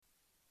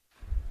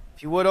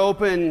If you would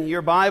open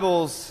your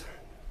Bibles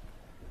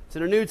to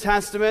the New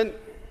Testament,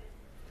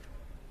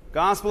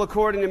 Gospel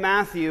according to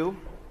Matthew,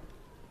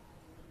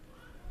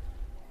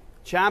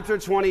 chapter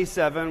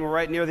 27, we're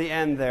right near the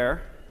end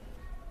there,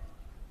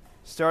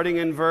 starting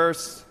in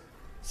verse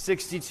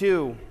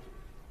 62.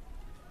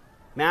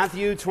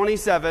 Matthew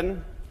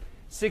 27,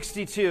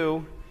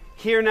 62,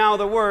 hear now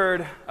the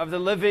word of the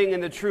living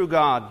and the true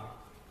God.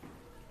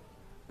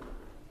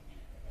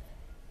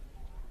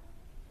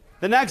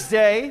 The next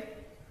day,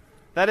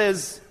 that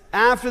is,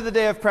 after the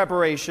day of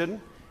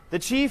preparation, the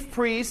chief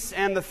priests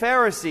and the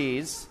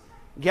Pharisees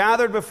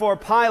gathered before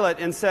Pilate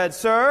and said,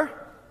 "Sir,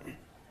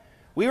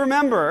 we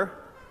remember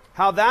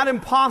how that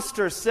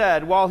impostor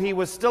said while he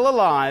was still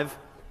alive,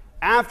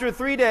 'After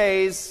 3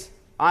 days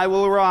I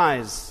will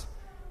arise.'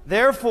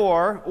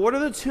 Therefore, order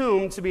the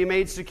tomb to be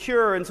made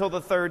secure until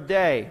the 3rd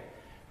day,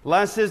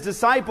 lest his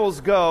disciples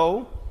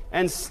go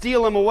and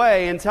steal him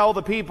away and tell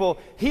the people,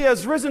 'He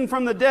has risen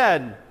from the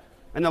dead,'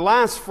 and the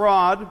last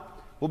fraud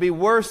will be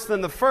worse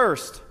than the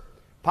first."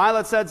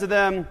 Pilate said to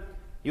them,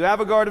 "You have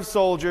a guard of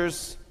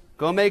soldiers.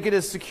 Go make it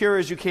as secure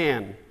as you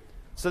can."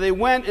 So they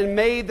went and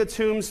made the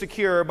tomb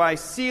secure by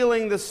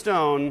sealing the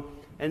stone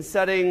and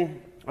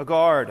setting a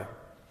guard.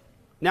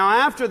 Now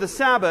after the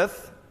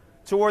Sabbath,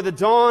 toward the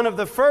dawn of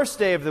the 1st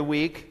day of the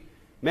week,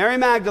 Mary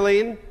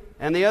Magdalene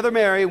and the other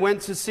Mary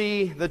went to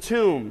see the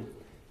tomb.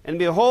 And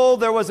behold,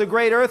 there was a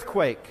great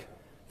earthquake.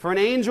 For an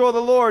angel of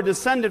the Lord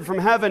descended from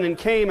heaven and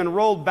came and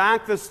rolled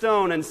back the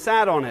stone and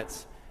sat on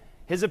it.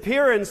 His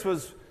appearance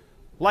was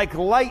like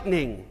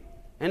lightning,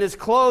 and his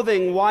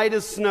clothing white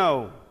as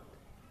snow.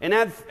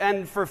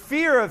 And for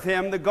fear of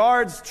him, the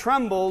guards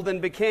trembled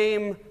and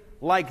became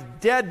like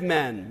dead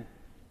men.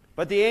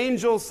 But the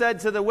angel said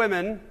to the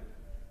women,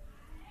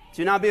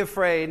 "Do not be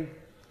afraid,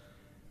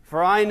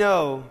 for I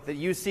know that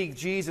you seek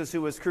Jesus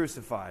who was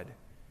crucified.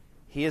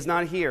 He is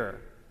not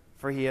here,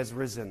 for he has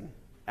risen,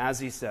 as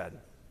he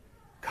said.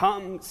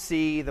 Come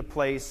see the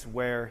place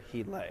where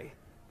he lay."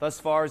 Thus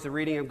far is the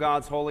reading of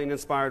God's holy and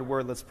inspired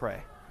word. Let's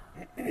pray.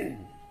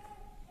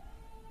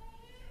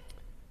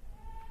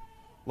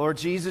 Lord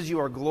Jesus, you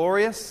are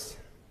glorious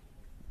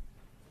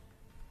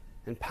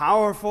and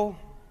powerful,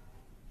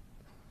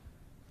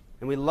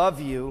 and we love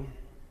you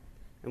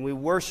and we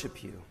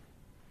worship you.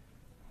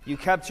 You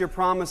kept your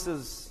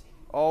promises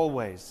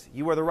always.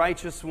 You are the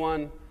righteous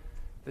one,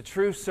 the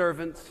true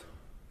servant,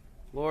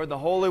 Lord, the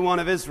Holy One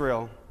of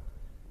Israel.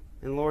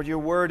 And Lord, your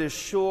word is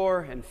sure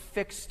and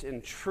fixed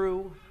and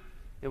true.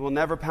 It will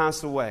never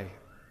pass away.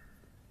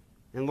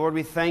 And Lord,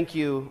 we thank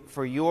you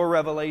for your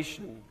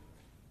revelation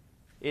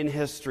in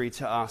history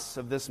to us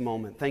of this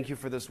moment. Thank you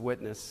for this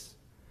witness.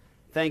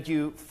 Thank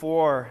you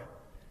for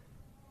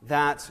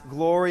that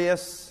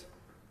glorious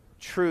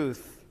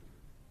truth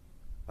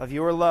of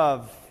your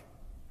love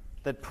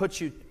that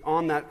put you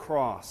on that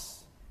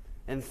cross.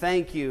 And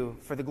thank you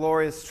for the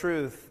glorious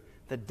truth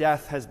that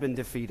death has been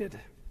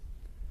defeated.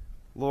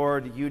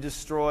 Lord, you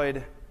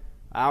destroyed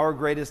our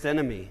greatest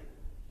enemy,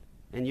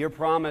 and your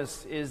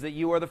promise is that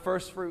you are the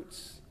first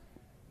fruits,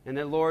 and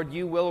that, Lord,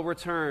 you will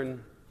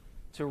return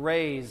to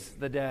raise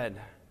the dead,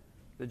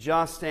 the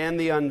just and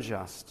the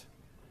unjust.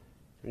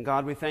 And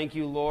God, we thank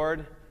you,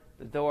 Lord,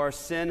 that though our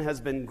sin has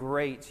been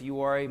great,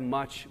 you are a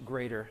much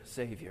greater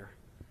Savior.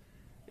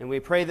 And we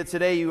pray that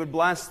today you would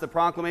bless the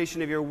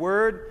proclamation of your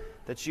word,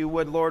 that you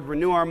would, Lord,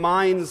 renew our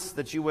minds,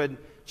 that you would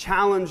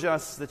challenge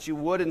us, that you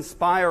would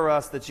inspire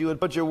us, that you would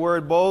put your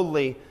word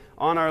boldly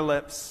on our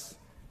lips.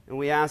 And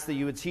we ask that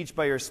you would teach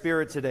by your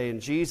Spirit today. In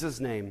Jesus'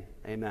 name,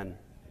 amen.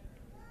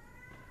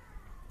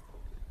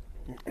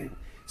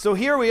 So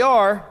here we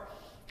are,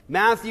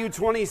 Matthew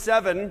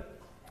 27.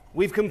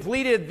 We've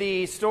completed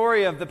the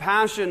story of the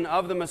passion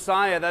of the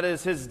Messiah, that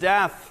is his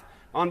death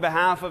on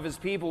behalf of his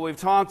people. We've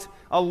talked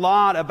a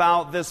lot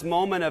about this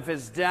moment of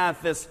his death,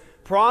 this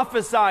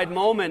prophesied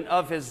moment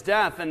of his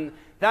death. And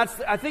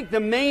that's, I think, the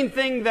main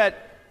thing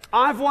that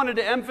I've wanted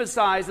to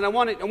emphasize, and I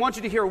want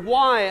you to hear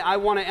why I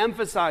want to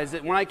emphasize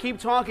it. When I keep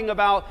talking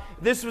about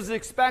this was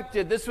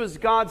expected, this was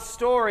God's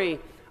story,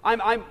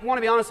 I want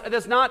to be honest,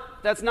 that's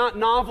not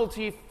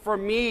novelty for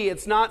me.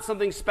 It's not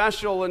something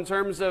special in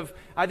terms of,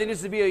 I think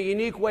this would be a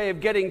unique way of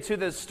getting to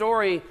this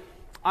story.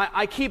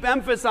 I keep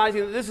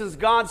emphasizing that this is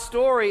God's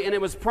story and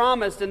it was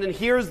promised, and then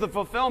here's the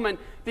fulfillment,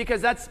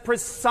 because that's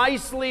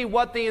precisely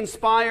what the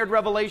inspired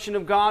revelation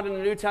of God in the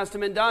New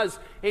Testament does.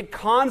 It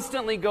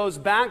constantly goes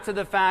back to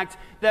the fact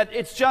that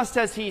it's just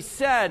as he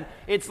said.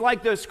 It's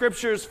like the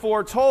scriptures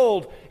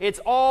foretold. It's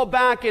all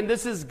back, and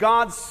this is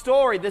God's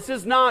story. This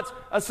is not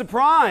a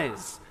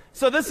surprise.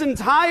 So this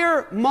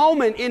entire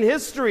moment in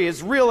history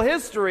is real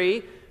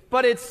history,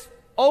 but it's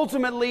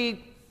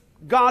ultimately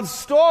God's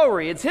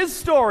story. It's his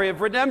story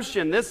of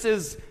redemption. This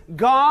is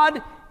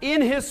God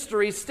in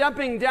history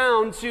stepping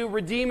down to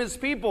redeem his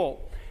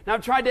people. Now,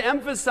 I've tried to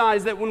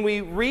emphasize that when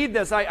we read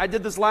this, I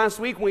did this last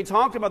week when we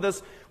talked about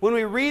this, when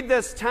we read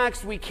this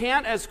text, we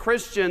can't as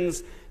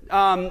Christians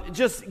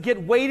just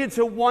get weighted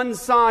to one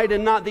side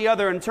and not the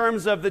other in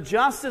terms of the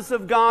justice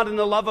of God and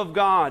the love of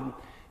God.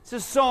 This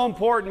is so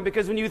important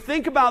because when you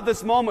think about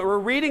this moment, we're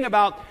reading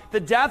about the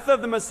death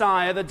of the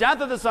Messiah, the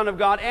death of the Son of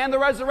God, and the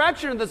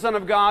resurrection of the Son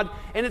of God,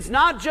 and it's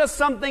not just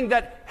something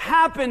that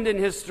happened in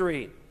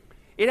history.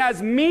 It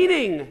has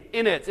meaning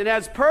in it. It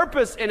has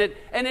purpose in it,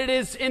 and it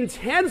is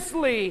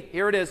intensely,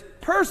 here it is,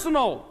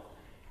 personal.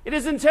 It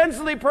is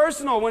intensely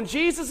personal. When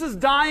Jesus is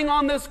dying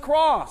on this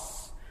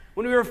cross,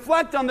 when we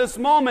reflect on this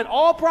moment,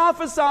 all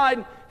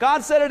prophesied,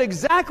 God said it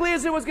exactly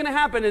as it was going to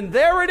happen, and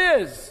there it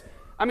is.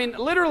 I mean,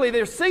 literally,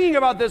 they're singing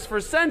about this for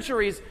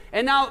centuries,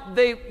 and now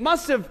they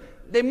must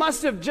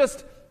have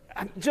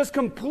just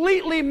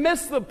completely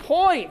missed the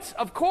point,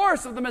 of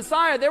course, of the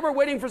Messiah. They were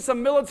waiting for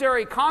some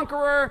military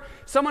conqueror,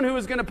 someone who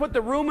was going to put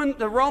the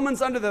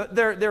Romans under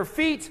their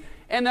feet,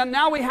 and then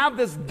now we have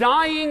this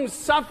dying,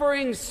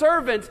 suffering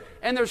servant,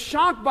 and they're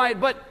shocked by it.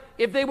 But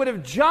if they would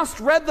have just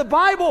read the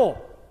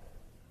Bible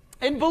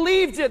and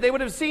believed it, they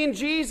would have seen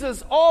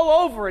Jesus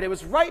all over it. It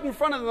was right in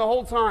front of them the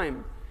whole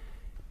time.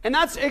 And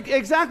that's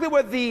exactly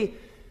what the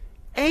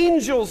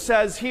angel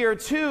says here,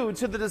 too,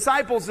 to the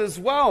disciples as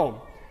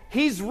well.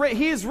 He is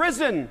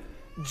risen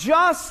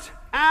just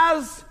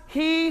as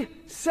he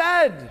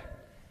said.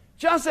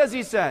 Just as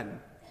he said.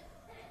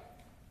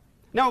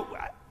 Now,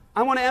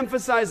 I want to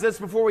emphasize this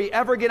before we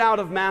ever get out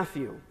of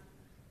Matthew.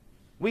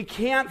 We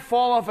can't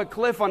fall off a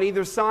cliff on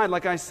either side,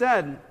 like I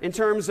said, in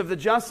terms of the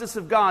justice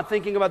of God,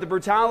 thinking about the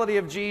brutality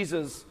of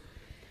Jesus,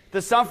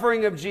 the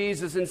suffering of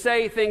Jesus, and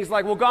say things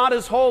like, well, God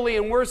is holy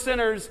and we're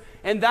sinners,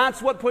 and that's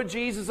what put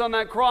Jesus on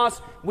that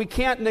cross. We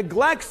can't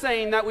neglect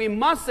saying that. We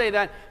must say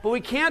that, but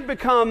we can't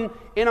become,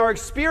 in our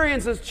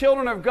experience as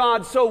children of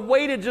God, so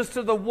weighted just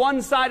to the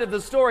one side of the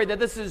story that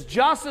this is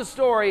just a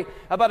story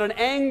about an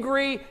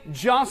angry,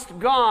 just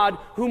God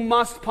who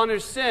must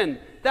punish sin.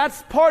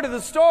 That's part of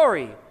the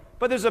story.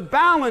 But there's a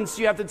balance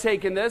you have to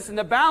take in this, and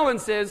the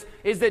balance is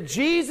that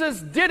Jesus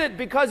did it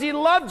because he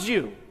loved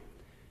you.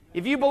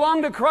 If you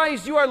belong to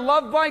Christ, you are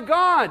loved by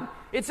God.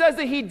 It says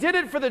that he did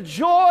it for the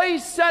joy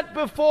set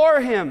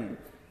before him.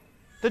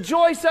 The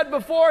joy set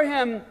before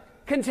him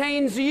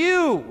contains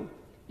you.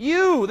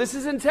 You. This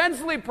is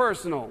intensely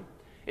personal.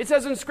 It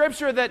says in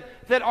Scripture that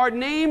our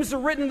names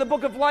are written in the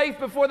book of life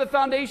before the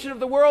foundation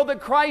of the world,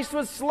 that Christ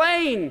was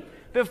slain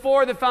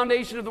before the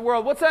foundation of the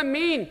world. What's that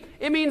mean?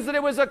 It means that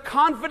it was a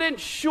confident,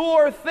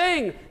 sure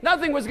thing.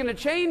 Nothing was going to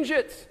change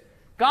it.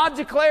 God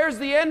declares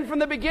the end from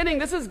the beginning.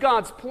 This is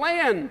God's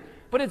plan.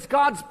 But it's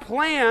God's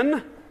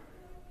plan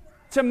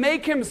to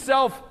make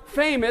himself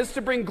famous,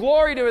 to bring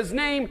glory to his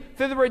name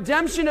through the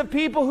redemption of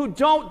people who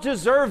don't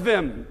deserve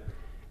him.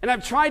 And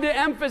I've tried to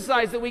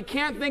emphasize that we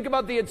can't think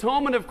about the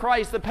atonement of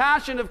Christ, the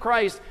passion of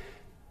Christ,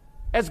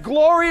 as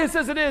glorious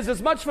as it is,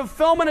 as much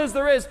fulfillment as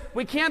there is.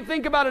 We can't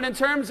think about it in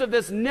terms of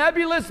this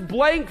nebulous,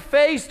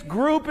 blank-faced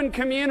group and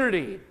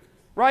community.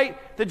 Right?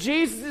 That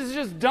Jesus is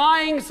just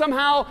dying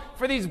somehow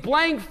for these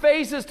blank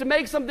faces to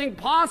make something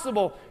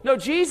possible. No,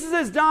 Jesus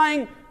is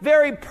dying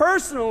very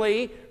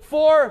personally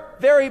for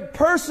very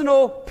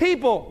personal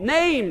people.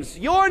 Names,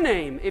 your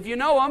name, if you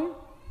know him,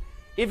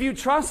 if you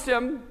trust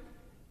him.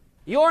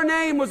 Your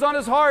name was on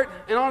his heart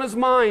and on his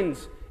mind.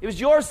 It was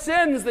your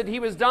sins that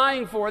he was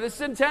dying for. This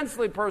is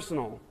intensely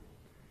personal.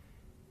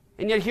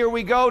 And yet here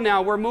we go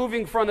now. We're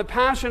moving from the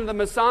passion of the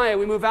Messiah.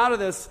 We move out of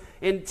this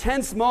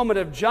intense moment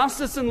of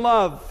justice and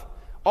love,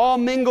 all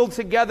mingled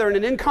together in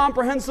an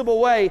incomprehensible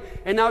way.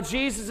 And now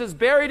Jesus is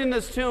buried in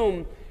this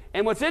tomb.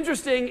 And what's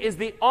interesting is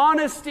the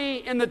honesty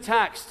in the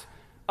text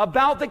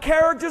about the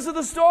characters of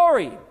the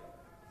story.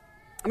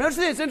 I mean,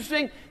 it's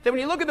interesting that when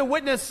you look at the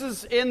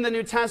witnesses in the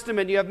New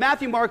Testament, you have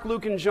Matthew, Mark,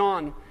 Luke, and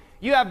John.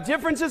 You have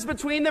differences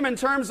between them in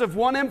terms of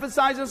one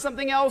emphasizes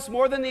something else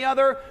more than the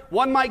other.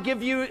 One might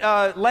give you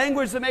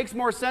language that makes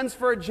more sense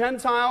for a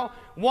Gentile.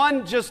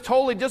 One just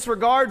totally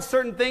disregards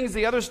certain things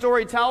the other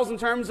story tells in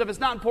terms of it's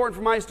not important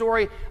for my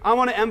story. I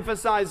want to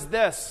emphasize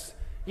this.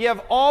 You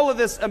have all of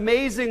this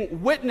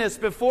amazing witness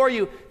before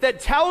you that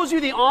tells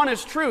you the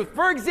honest truth.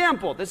 For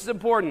example, this is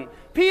important.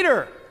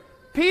 Peter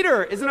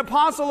is an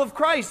apostle of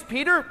Christ.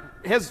 Peter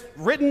has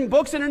written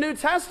books in the New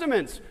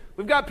Testament.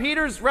 We've got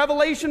Peter's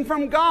revelation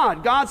from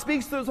God. God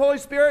speaks to his Holy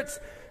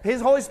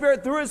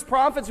Spirit through his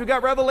prophets. We've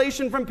got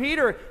revelation from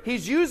Peter.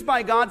 He's used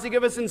by God to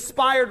give us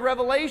inspired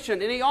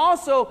revelation. And he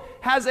also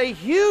has a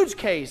huge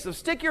case of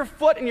stick your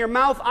foot in your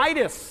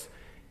mouth-itis.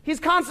 He's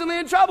constantly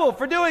in trouble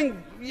for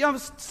doing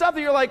stuff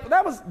that you're like,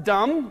 that was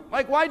dumb.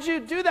 Like, why'd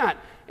you do that?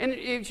 And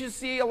you just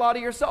see a lot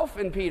of yourself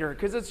in Peter,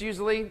 because it's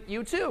usually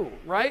you too,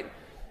 right?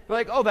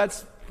 Like, oh,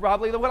 that's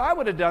probably what I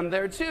would have done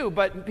there too.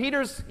 But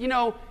Peter's,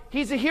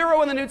 he's a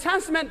hero in the New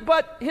Testament,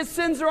 but his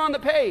sins are on the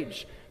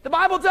page. The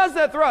Bible does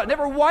that throughout. It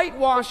never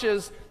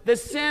whitewashes the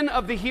sin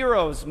of the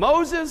heroes.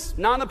 Moses,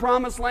 not in the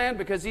promised land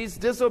because he's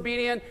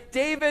disobedient.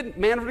 David,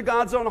 man after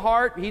God's own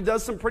heart. He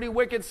does some pretty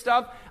wicked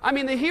stuff. I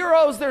mean, the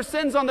heroes, their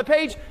sins on the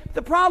page.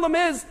 The problem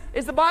is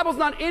the Bible's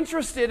not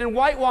interested in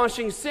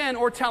whitewashing sin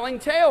or telling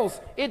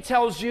tales. It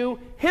tells you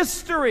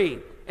history,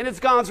 and it's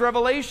God's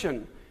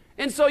revelation.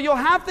 And so you'll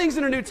have things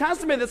in the New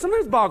Testament that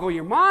sometimes boggle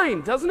your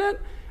mind, doesn't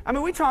it? I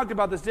mean, we talked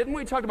about this, didn't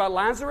we? We talked about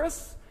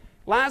Lazarus,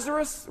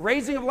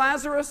 raising of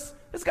Lazarus.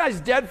 This guy's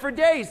dead for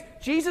days.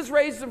 Jesus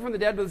raises him from the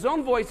dead with his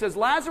own voice, says,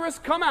 Lazarus,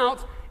 come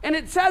out. And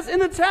it says in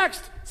the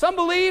text, some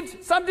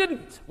believed, some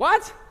didn't.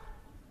 What?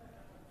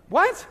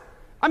 What?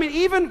 I mean,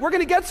 even, we're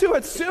going to get to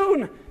it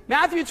soon.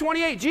 Matthew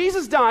 28,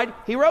 Jesus died,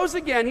 he rose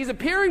again, he's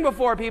appearing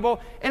before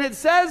people, and it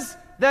says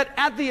that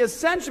at the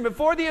ascension,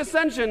 before the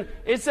ascension,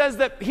 it says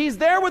that he's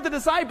there with the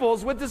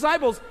disciples,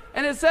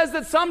 and it says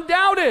that some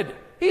doubted.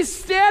 He's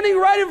standing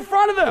right in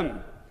front of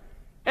them.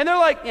 And they're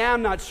like, yeah,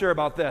 I'm not sure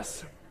about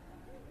this.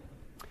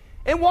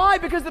 And why?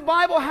 Because the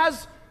Bible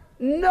has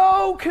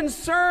no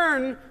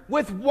concern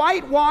with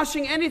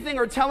whitewashing anything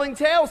or telling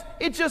tales.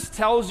 It just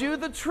tells you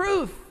the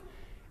truth.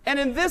 And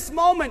in this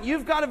moment,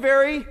 you've got a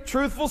very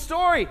truthful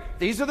story.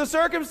 These are the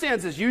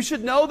circumstances. You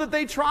should know that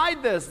they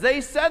tried this.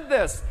 They said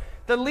this.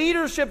 The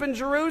leadership in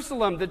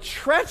Jerusalem, the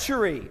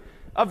treachery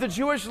of the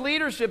Jewish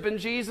leadership in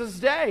Jesus'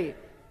 day.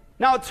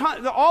 Now,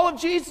 all of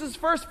Jesus'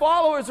 first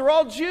followers are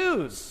all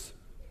Jews.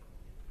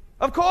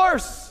 Of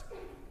course.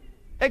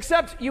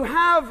 Except you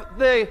have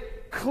the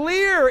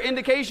clear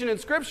indication in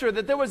Scripture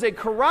that there was a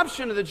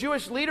corruption of the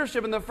Jewish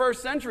leadership in the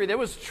first century. There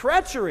was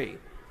treachery.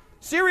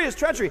 Serious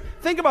treachery.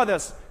 Think about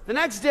this. The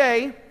next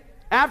day,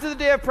 after the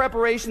day of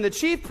preparation, the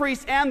chief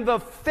priests and the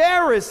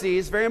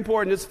Pharisees, very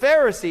important, it's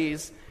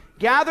Pharisees,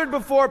 gathered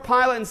before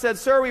Pilate and said,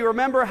 Sir, we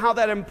remember how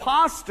that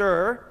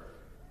impostor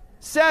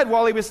said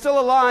while he was still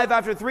alive,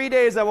 after 3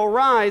 days I will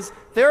rise.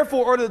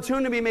 Therefore order the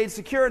tomb to be made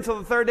secure until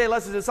the third day,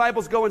 lest his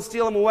disciples go and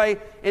steal him away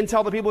and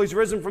tell the people he's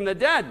risen from the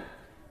dead.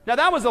 Now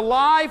that was a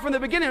lie from the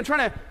beginning. I'm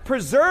trying to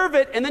preserve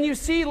it. And then you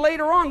see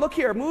later on, look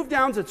here, move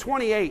down to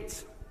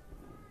 28.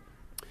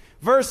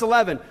 Verse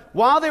 11,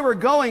 while they were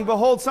going,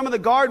 behold, some of the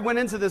guard went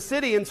into the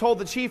city and told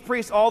the chief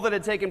priests all that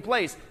had taken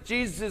place.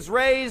 Jesus is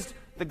raised.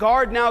 The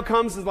guard now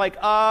comes and is like,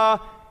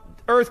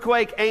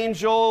 earthquake,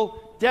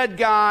 angel, dead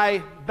guy,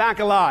 back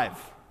alive.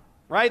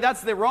 Right?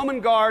 That's the Roman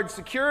guard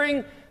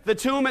securing the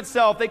tomb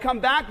itself. They come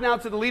back now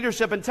to the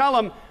leadership and tell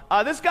them,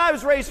 this guy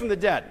was raised from the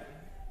dead.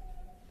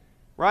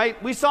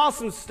 Right? We saw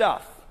some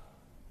stuff.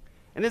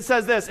 And it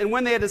says this, and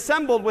when they had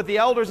assembled with the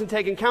elders and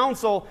taken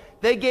counsel,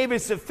 they gave a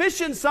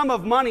sufficient sum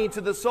of money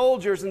to the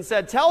soldiers and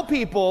said, tell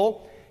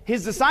people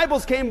his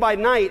disciples came by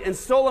night and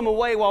stole him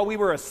away while we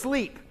were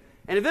asleep.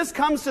 And if this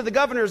comes to the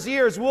governor's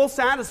ears, we'll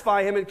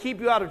satisfy him and keep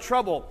you out of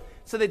trouble.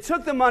 So they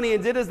took the money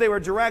and did as they were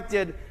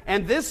directed.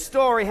 And this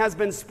story has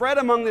been spread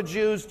among the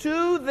Jews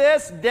to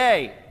this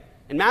day.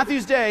 In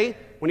Matthew's day,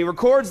 when he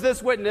records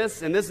this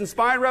witness and this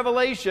inspired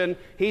revelation,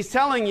 he's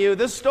telling you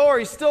this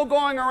story is still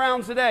going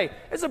around today.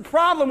 There's a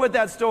problem with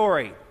that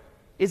story.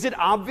 Is it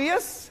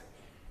obvious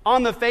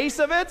on the face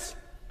of it?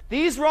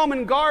 These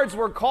Roman guards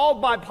were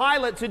called by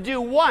Pilate to do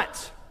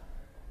what?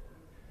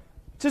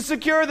 To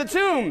secure the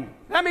tomb.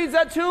 That means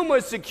that tomb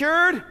was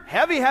secured,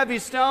 heavy, heavy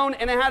stone,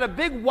 and it had a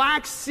big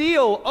wax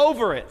seal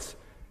over it,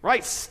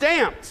 right?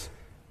 Stamped.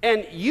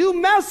 And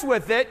you mess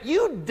with it,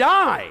 you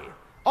die.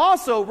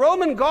 Also,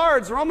 Roman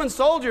guards, Roman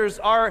soldiers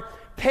are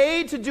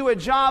paid to do a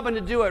job and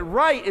to do it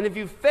right. And if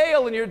you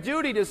fail in your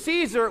duty to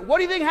Caesar, what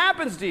do you think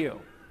happens to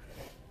you?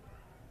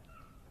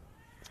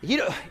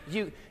 You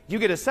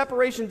get a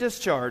separation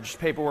discharge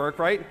paperwork,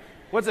 right?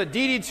 What's a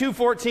DD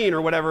 214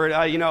 or whatever,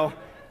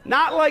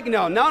 Not like,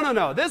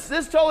 no. This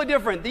is totally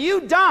different.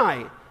 You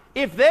die.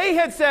 If they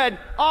had said,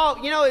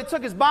 it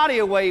took his body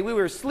away, we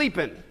were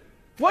sleeping.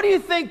 What do you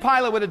think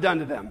Pilate would have done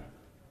to them?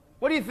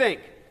 What do you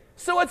think?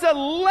 So it's a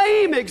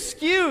lame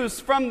excuse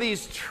from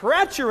these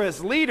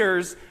treacherous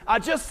leaders.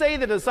 Just say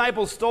the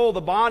disciples stole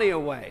the body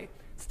away.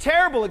 It's a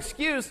terrible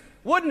excuse.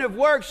 Wouldn't have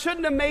worked.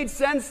 Shouldn't have made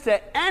sense to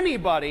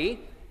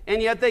anybody.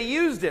 And yet they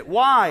used it.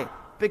 Why?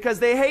 Because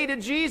they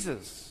hated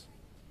Jesus.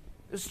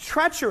 It's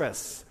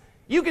treacherous.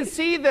 You can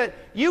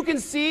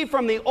see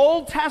from the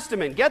Old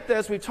Testament, get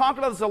this, we've talked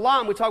about this a lot,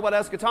 and we talk about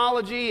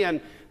eschatology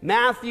and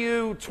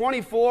Matthew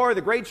 24,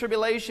 the Great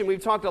Tribulation.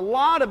 We've talked a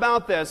lot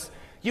about this.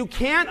 You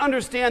can't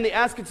understand the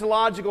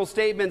eschatological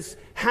statements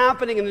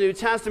happening in the New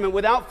Testament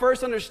without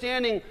first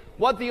understanding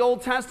what the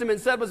Old Testament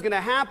said was going to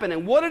happen.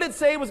 And what did it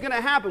say was going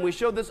to happen? We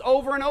showed this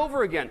over and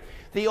over again.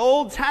 The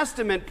Old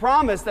Testament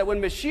promised that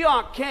when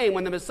Mashiach came,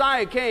 when the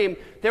Messiah came,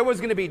 there was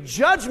going to be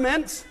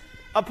judgment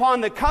upon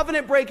the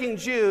covenant-breaking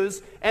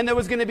Jews, and there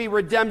was going to be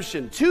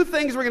redemption. Two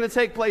things were going to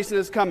take place in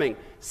his coming.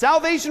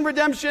 Salvation,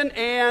 redemption,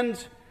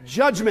 and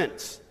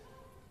judgment.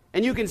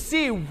 And you can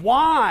see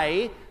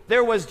why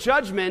there was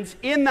judgment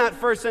in that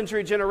first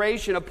century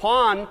generation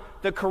upon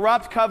the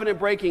corrupt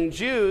covenant-breaking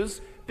Jews,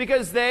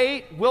 because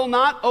they will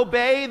not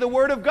obey the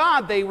word of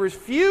God. They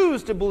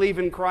refuse to believe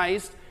in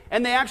Christ,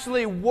 and they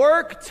actually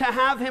work to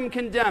have him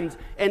condemned,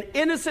 an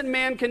innocent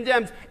man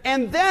condemned.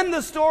 And then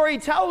the story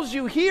tells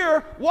you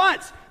here,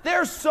 what?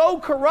 They're so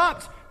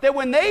corrupt that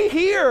when they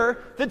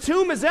hear the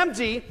tomb is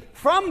empty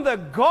from the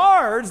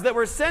guards that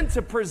were sent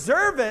to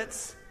preserve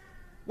it,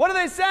 what do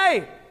they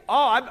say?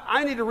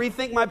 I need to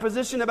rethink my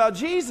position about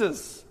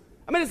Jesus.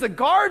 I mean, it's the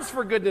guards,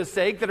 for goodness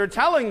sake, that are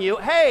telling you,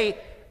 hey,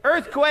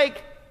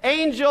 earthquake,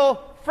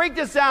 angel, freaked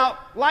us out,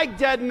 like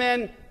dead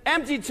men,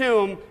 empty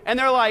tomb. And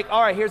they're like,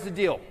 all right, here's the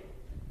deal.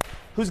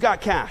 Who's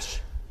got cash?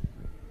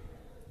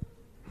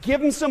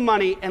 give them some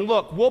money, and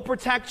look, we'll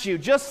protect you.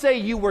 Just say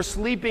you were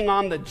sleeping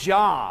on the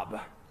job.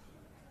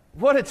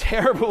 What a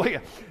terrible,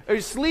 are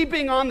you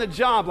sleeping on the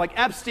job like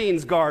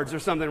Epstein's guards or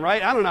something,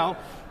 right? I don't know.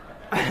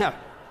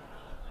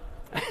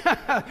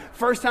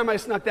 First time I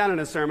snuck that in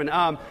a sermon.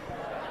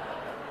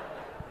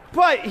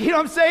 But, you know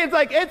what I'm saying? It's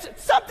like,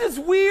 something's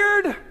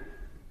weird.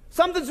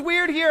 Something's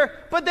weird here.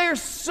 But they're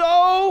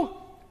so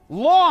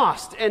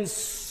lost and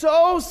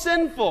so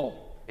sinful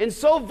and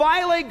so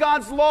violate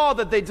God's law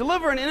that they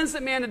deliver an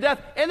innocent man to death.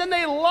 And then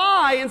they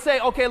lie and say,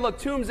 okay, look,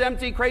 tomb's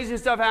empty, crazy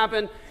stuff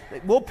happened.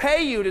 We'll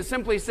pay you to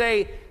simply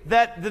say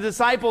that the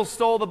disciples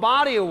stole the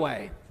body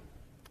away.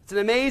 It's an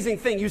amazing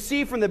thing. You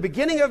see from the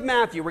beginning of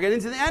Matthew, we're getting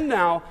to the end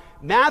now,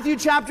 Matthew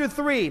chapter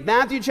 3.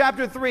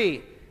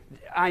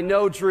 I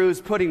know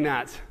Drew's putting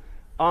that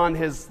on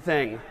his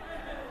thing.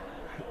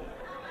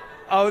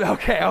 Oh,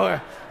 okay.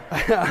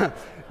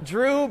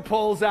 Drew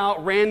pulls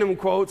out random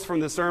quotes from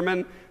the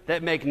sermon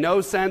that make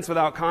no sense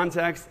without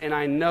context, and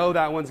I know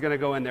that one's going to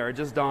go in there. It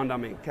just dawned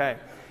on me. Okay.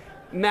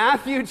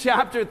 Matthew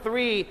chapter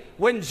 3,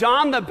 when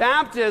John the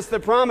Baptist, the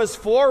promised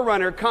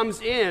forerunner, comes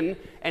in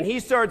and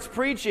he starts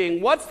preaching,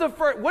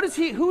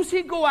 who's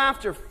he go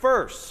after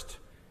first?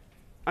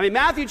 I mean,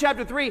 Matthew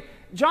chapter 3,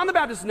 John the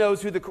Baptist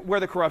knows where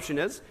the corruption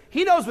is.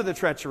 He knows where the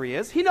treachery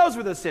is. He knows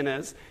where the sin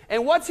is.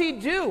 And what's he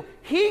do?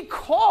 He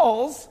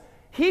calls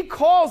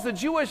the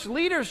Jewish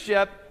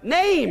leadership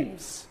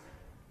names.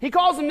 He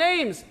calls them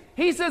names.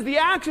 He says the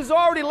axe is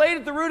already laid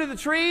at the root of the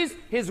trees.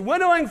 His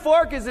winnowing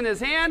fork is in his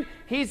hand.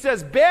 He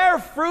says, bear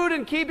fruit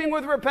in keeping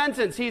with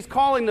repentance. He's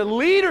calling the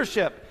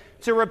leadership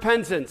to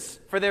repentance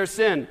for their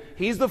sin.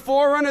 He's the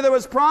forerunner that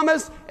was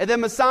promised, and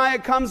then Messiah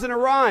comes and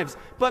arrives.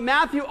 But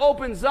Matthew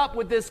opens up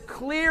with this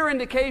clear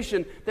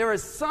indication there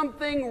is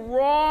something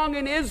wrong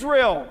in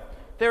Israel.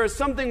 There is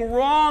something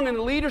wrong in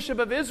the leadership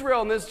of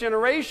Israel in this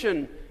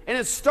generation. And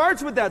it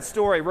starts with that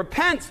story.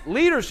 Repent,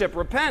 leadership,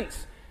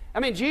 repent. I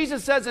mean,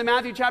 Jesus says in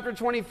Matthew chapter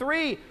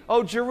 23,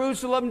 "Oh,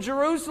 Jerusalem,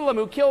 Jerusalem,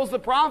 who kills the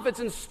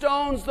prophets and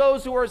stones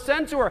those who are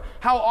sent to her.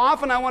 How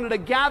often I wanted to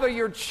gather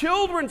your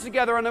children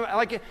together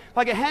like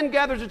a hen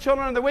gathers her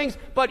children under the wings.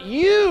 But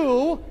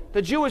you,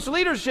 the Jewish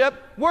leadership,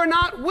 were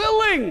not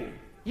willing."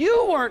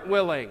 You weren't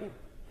willing.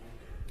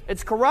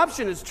 It's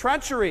corruption, it's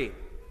treachery.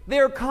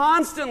 They're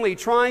constantly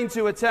trying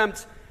to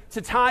attempt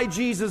to tie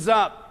Jesus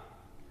up.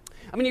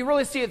 I mean, you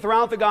really see it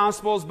throughout the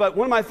Gospels, but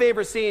one of my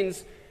favorite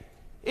scenes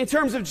in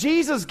terms of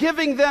Jesus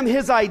giving them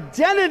his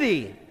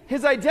identity.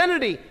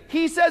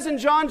 He says in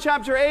John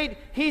chapter 8,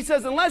 he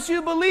says, unless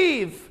you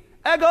believe,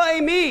 ego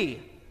eimi.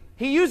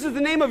 He uses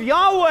the name of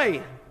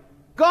Yahweh,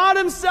 God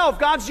himself,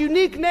 God's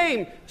unique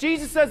name.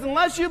 Jesus says,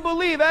 unless you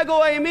believe, ego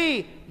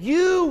eimi,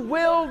 you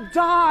will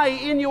die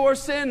in your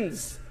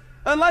sins.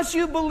 Unless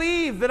you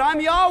believe that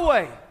I'm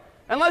Yahweh,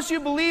 unless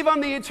you believe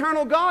I'm the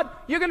eternal God,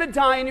 you're going to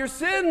die in your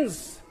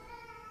sins.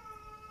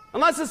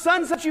 Unless the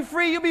Son sets you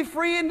free, you'll be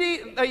free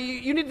indeed.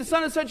 You need the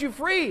Son to set you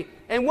free.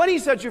 And when he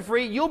sets you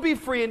free, you'll be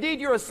free indeed.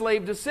 You're a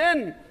slave to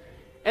sin.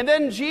 And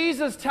then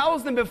Jesus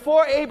tells them,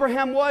 before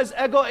Abraham was,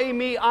 ego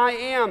eimi, I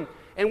am.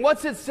 And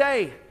what's it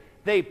say?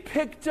 They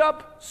picked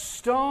up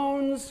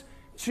stones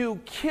to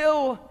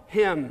kill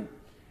him.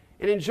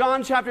 And in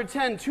John chapter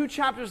 10, 2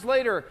 chapters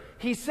later,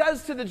 he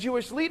says to the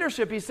Jewish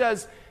leadership, he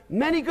says,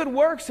 many good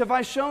works have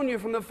I shown you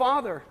from the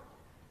Father.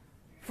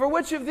 For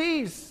which of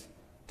these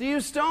do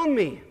you stone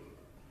me?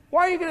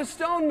 Why are you going to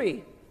stone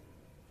me?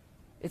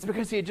 It's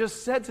because he had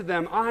just said to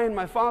them, I and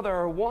my Father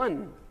are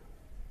one.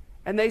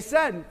 And they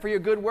said, for your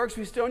good works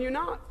we stone you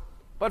not,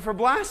 but for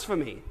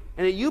blasphemy.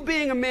 And that you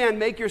being a man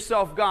make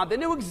yourself God. They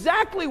knew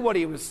exactly what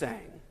he was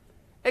saying.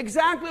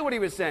 Exactly what he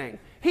was saying.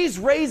 He's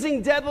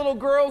raising dead little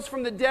girls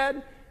from the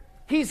dead.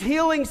 He's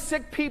healing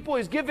sick people.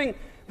 He's giving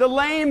the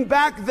lame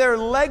back their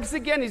legs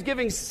again. He's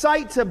giving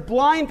sight to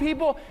blind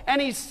people.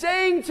 And he's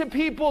saying to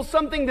people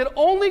something that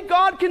only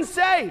God can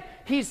say.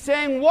 He's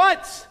saying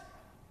what?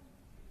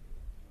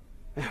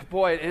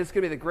 Boy, it's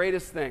going to be the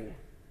greatest thing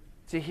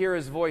to hear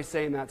his voice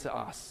saying that to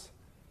us.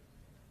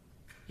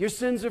 Your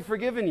sins are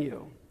forgiven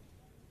you.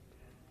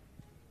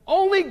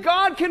 Only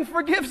God can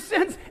forgive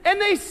sins. And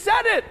they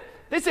said it.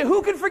 They say,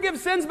 who can forgive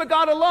sins but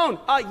God alone?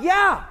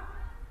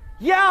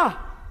 Yeah,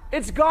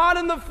 it's God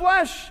in the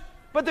flesh.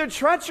 But they're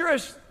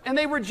treacherous and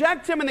they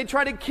reject him and they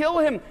try to kill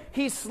him.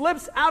 He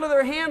slips out of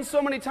their hands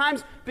so many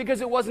times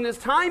because it wasn't his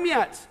time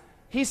yet.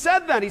 He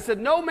said that. He said,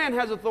 no man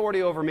has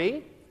authority over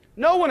me.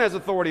 No one has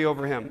authority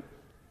over him.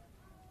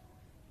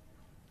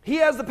 He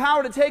has the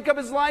power to take up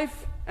his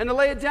life and to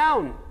lay it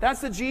down.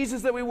 That's the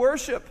Jesus that we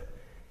worship.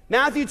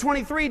 Matthew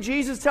 23,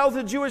 Jesus tells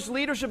the Jewish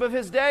leadership of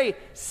his day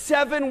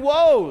 7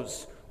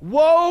 woes.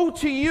 Woe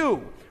to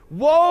you.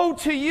 Woe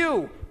to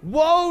you.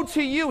 Woe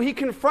to you. He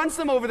confronts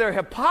them over their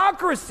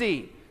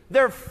hypocrisy.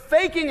 They're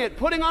faking it,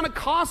 putting on a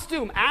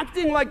costume,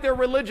 acting like they're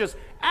religious,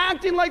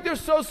 acting like they're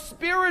so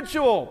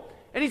spiritual.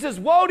 And he says,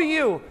 woe to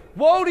you,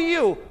 woe to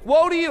you,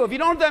 woe to you. If you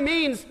don't know what that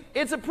means,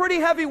 it's a pretty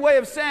heavy way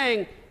of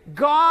saying,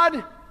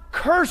 God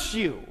curse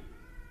you.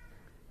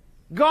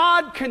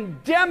 God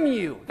condemn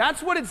you.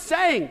 That's what it's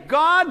saying.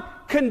 God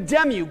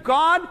condemn you.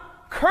 God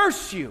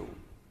curse you.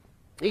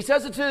 He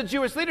says it to the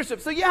Jewish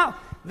leadership. So yeah,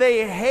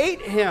 they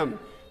hate him.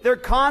 They're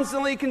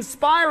constantly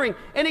conspiring.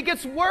 And it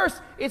gets worse.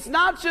 It's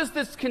not just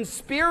this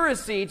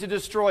conspiracy to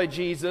destroy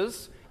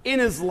Jesus in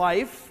his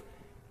life,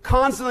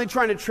 constantly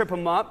trying to trip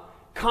him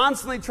up,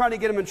 constantly trying to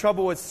get him in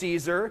trouble with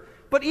Caesar,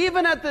 but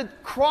even at the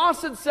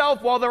cross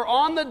itself, while they're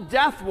on the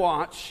death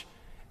watch,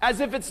 as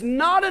if it's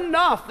not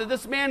enough that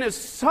this man is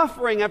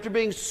suffering after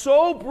being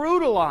so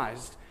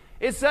brutalized,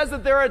 it says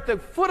that they're at the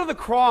foot of the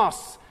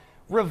cross,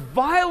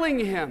 reviling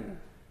him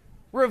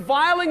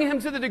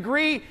to the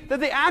degree that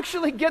they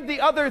actually get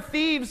the other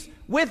thieves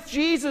with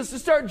Jesus to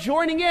start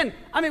joining in.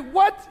 I mean,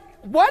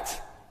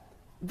 what?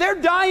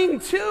 They're dying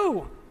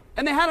too.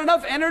 And they had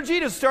enough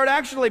energy to start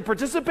actually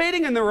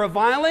participating in the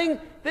reviling.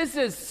 This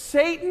is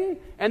Satan,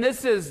 and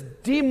this is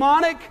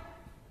demonic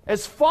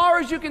as far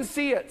as you can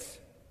see it.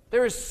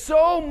 There is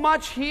so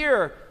much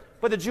here.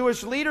 But the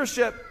Jewish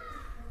leadership,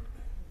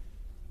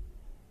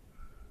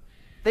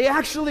 they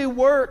actually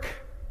work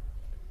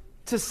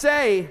to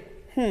say,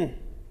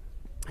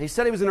 he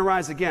said he was going to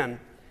rise again,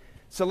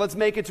 so let's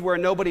make it to where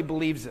nobody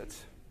believes it.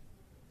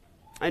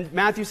 And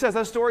Matthew says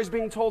that story is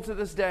being told to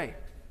this day.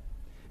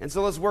 And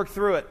so let's work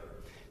through it.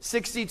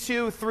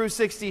 62 through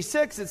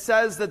 66, it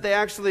says that they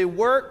actually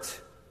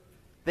worked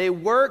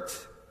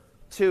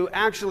to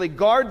actually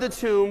guard the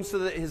tomb so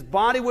that his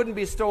body wouldn't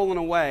be stolen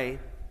away,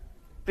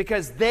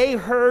 because they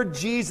heard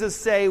Jesus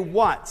say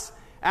what?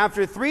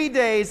 After 3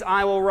 days,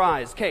 I will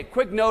rise. Okay,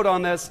 quick note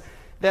on this,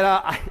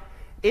 that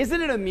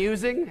isn't it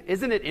amusing,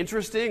 isn't it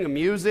interesting,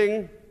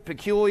 amusing,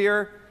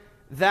 peculiar,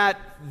 that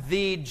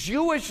the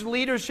Jewish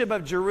leadership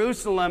of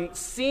Jerusalem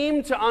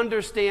seemed to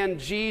understand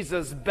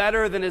Jesus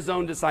better than his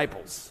own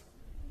disciples?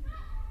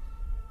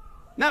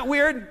 Not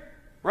weird,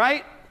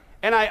 right?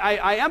 And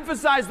I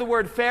emphasize the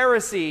word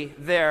Pharisee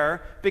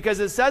there because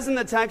it says in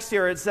the text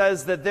here, it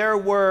says that there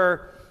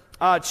were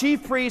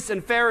chief priests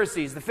and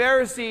Pharisees. The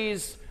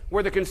Pharisees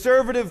were the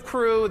conservative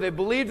crew. They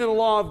believed in the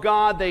law of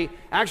God. They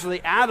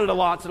actually added a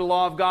lot to the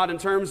law of God in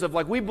terms of,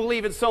 like, we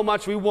believe it so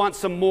much we want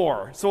some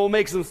more, so we'll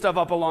make some stuff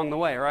up along the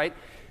way, right?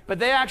 But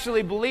they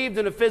actually believed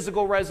in a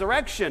physical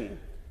resurrection.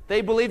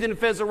 They believed in a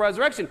physical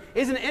resurrection.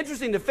 Isn't it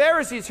interesting? The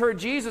Pharisees heard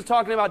Jesus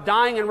talking about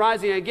dying and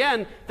rising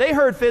again. They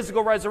heard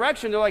physical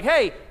resurrection. They're like,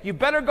 hey, you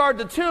better guard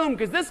the tomb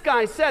because this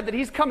guy said that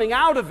he's coming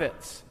out of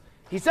it.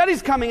 He said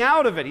he's coming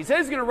out of it. He said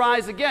he's going to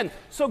rise again.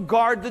 So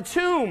guard the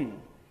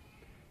tomb.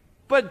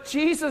 But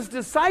Jesus'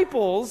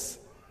 disciples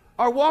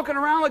are walking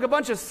around like a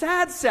bunch of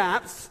sad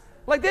saps,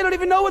 like they don't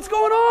even know what's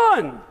going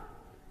on.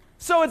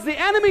 So it's the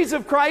enemies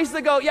of Christ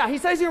that go, yeah, he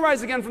says he's going to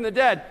rise again from the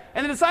dead.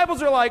 And the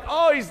disciples are like,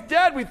 oh, he's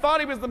dead. We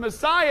thought he was the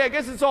Messiah. I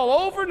guess it's all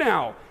over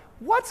now.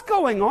 What's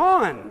going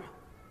on?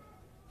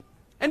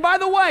 And by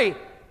the way,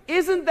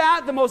 isn't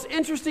that the most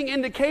interesting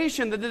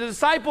indication that the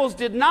disciples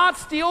did not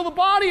steal the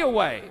body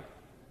away?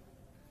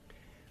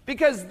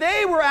 Because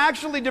they were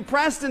actually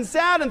depressed and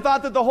sad and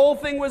thought that the whole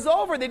thing was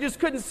over. They just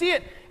couldn't see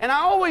it. And I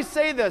always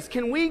say this,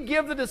 can we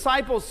give the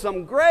disciples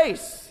some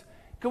grace?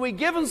 Can we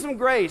give them some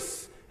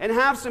grace and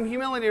have some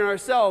humility in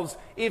ourselves?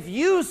 If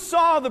you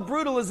saw the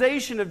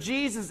brutalization of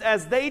Jesus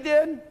as they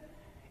did,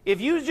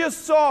 if you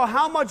just saw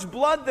how much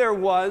blood there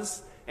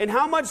was and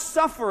how much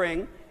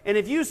suffering, and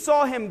if you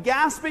saw him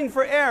gasping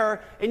for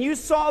air, and you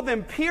saw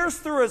them pierce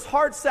through his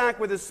heart sac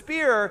with a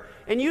spear,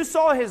 and you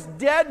saw his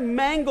dead,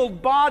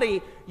 mangled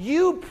body,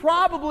 you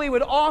probably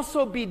would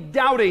also be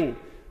doubting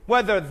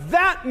whether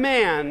that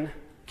man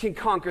can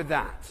conquer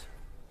that.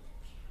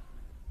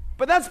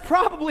 But that's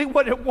probably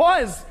what it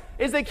was,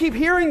 is they keep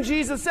hearing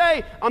Jesus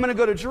say, I'm going to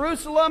go to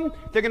Jerusalem,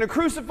 they're going to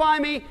crucify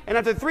me, and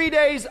after 3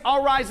 days,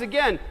 I'll rise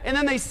again. And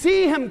then they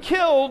see him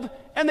killed,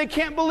 and they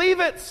can't believe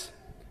it.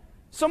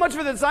 So much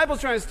for the disciples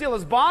trying to steal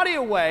his body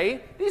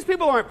away. These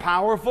people aren't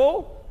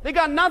powerful. They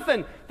got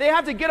nothing. They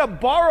have to get a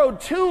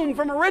borrowed tomb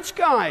from a rich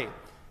guy.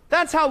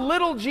 That's how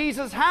little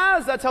Jesus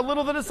has. That's how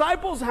little the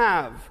disciples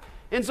have.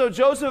 And so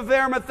Joseph of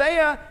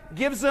Arimathea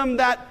gives them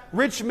that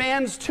rich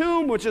man's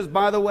tomb, which is,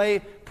 by the way,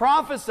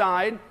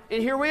 prophesied.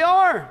 And here we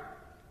are.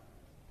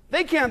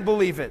 They can't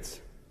believe it.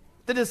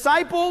 The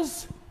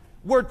disciples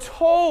were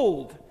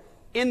told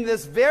in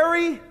this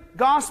very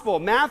gospel,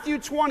 Matthew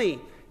 20,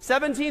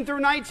 17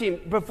 through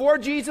 19, before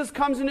Jesus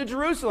comes into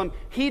Jerusalem,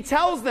 he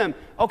tells them,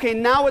 okay,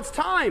 now it's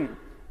time.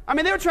 I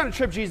mean, they were trying to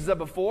trip Jesus up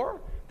before.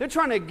 They're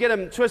trying to get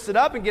him twisted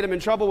up and get him in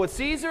trouble with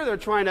Caesar. They're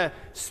trying to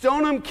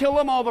stone him, kill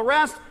him, all the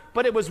rest.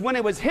 But it was when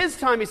it was his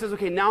time, he says,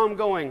 okay, now I'm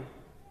going.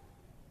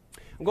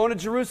 I'm going to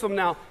Jerusalem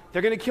now.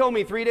 They're going to kill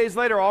me. 3 days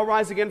later, I'll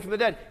rise again from the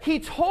dead. He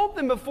told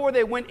them before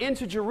they went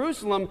into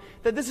Jerusalem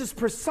that this is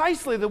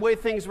precisely the way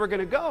things were going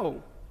to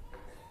go,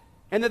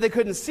 and that they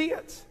couldn't see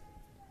it.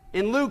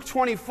 In Luke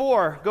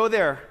 24, go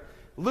there.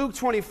 Luke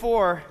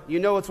 24, you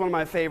know it's one of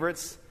my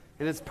favorites,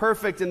 and it's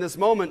perfect in this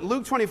moment.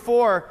 Luke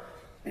 24,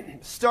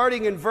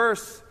 starting in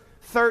verse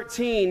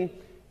 13,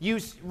 you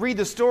read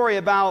the story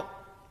about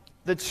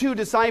the two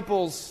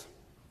disciples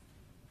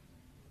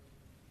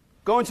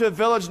going to a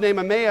village named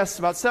Emmaus,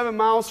 about 7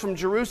 miles from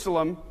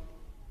Jerusalem.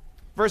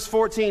 Verse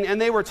 14, and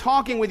they were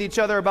talking with each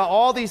other about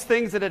all these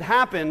things that had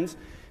happened.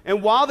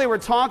 And while they were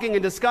talking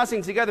and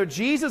discussing together,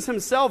 Jesus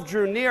himself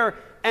drew near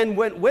and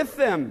went with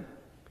them.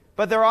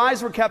 But their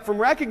eyes were kept from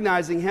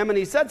recognizing him, and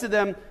he said to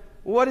them,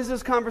 "What is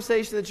this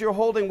conversation that you're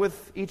holding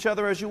with each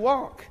other as you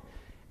walk?"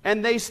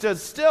 And they stood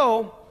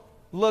still,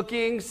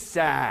 looking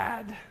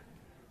sad.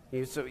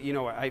 So,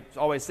 I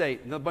always say,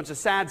 a bunch of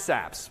sad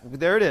saps.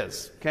 There it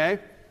is, okay?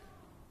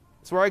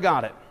 That's where I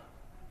got it.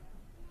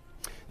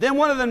 Then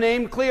one of them,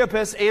 named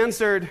Cleopas,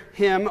 answered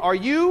him, "Are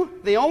you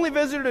the only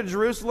visitor to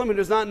Jerusalem who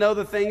does not know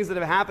the things that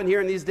have happened here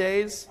in these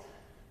days?"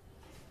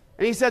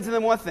 And he said to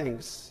them, "What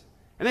things?"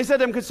 And they said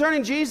to him,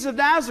 "Concerning Jesus of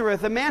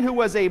Nazareth, a man who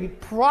was a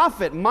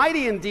prophet,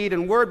 mighty in deed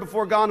and word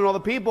before God and all the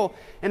people,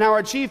 and how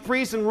our chief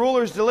priests and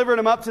rulers delivered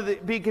him up to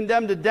be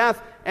condemned to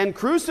death and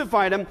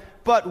crucified him.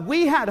 But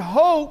we had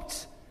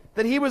hoped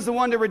that he was the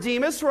one to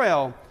redeem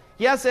Israel.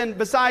 Yes, and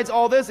besides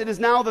all this, it is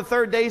now the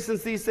third day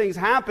since these things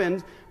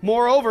happened.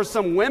 Moreover,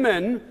 some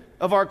women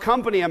of our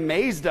company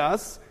amazed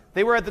us.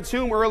 They were at the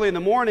tomb early in the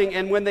morning,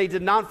 and when they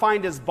did not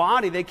find his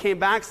body, they came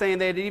back saying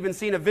they had even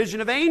seen a vision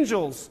of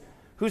angels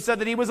who said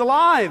that he was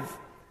alive.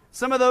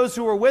 Some of those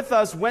who were with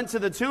us went to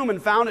the tomb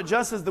and found it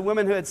just as the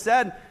women who had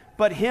said,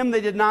 but him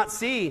they did not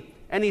see.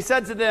 And he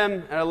said to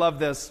them," and I love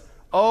this,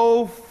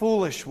 "O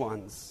foolish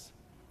ones,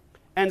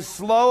 and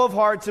slow of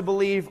heart to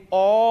believe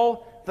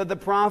all that the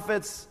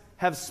prophets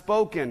have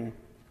spoken.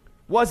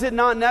 Was it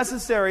not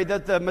necessary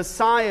that the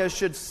Messiah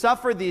should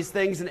suffer these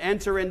things and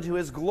enter into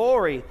his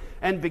glory?"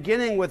 And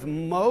beginning with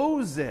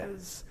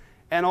Moses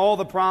and all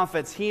the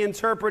prophets, he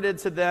interpreted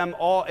to them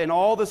in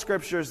all the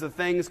scriptures the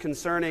things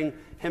concerning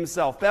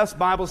himself. Best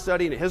Bible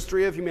study in the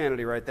history of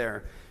humanity right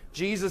there.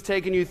 Jesus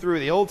taking you through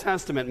the Old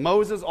Testament,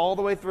 Moses all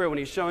the way through, and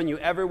he's showing you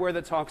everywhere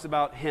that talks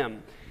about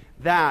him.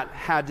 That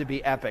had to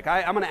be epic.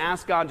 I'm going to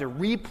ask God to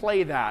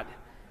replay that.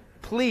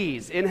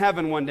 Please, in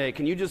heaven one day,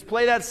 can you just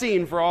play that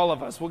scene for all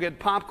of us? We'll get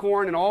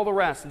popcorn and all the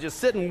rest and just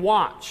sit and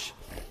watch.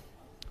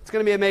 It's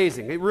going to be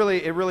amazing. It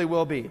really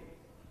will be.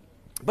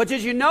 But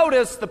did you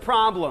notice the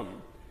problem?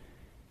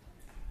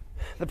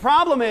 The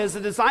problem is the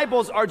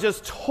disciples are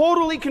just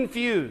totally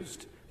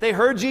confused. They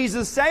heard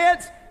Jesus say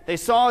it, they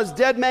saw his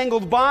dead,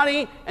 mangled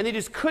body, and they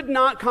just could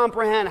not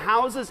comprehend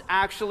how is this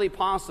actually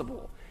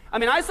possible. I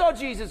mean, I saw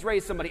Jesus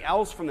raise somebody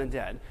else from the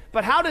dead,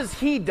 but how does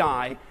he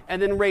die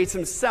and then raise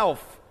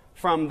himself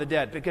from the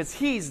dead? Because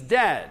he's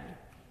dead.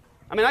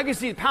 I mean, I can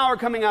see power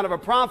coming out of a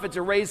prophet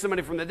to raise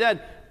somebody from the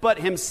dead, but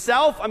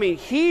himself, I mean,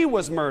 he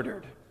was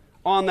murdered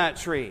on that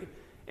tree.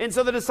 And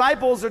so the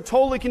disciples are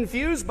totally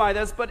confused by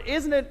this, but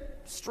isn't it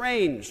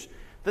strange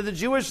that the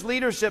Jewish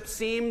leadership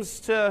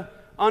seems to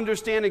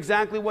understand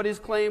exactly what his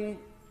claim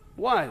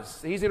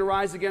was? He's going to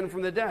rise again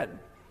from the dead.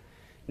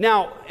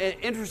 Now, an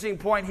interesting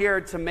point here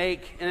to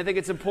make, and I think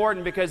it's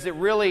important because it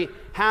really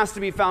has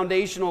to be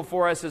foundational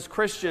for us as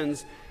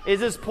Christians, is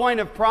this point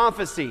of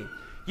prophecy.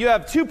 You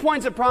have 2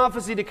 points of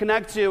prophecy to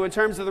connect to in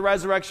terms of the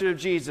resurrection of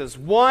Jesus.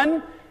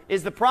 One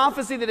is the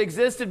prophecy that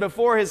existed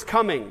before his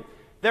coming.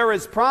 There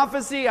is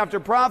prophecy after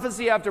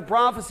prophecy after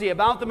prophecy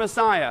about the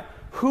Messiah,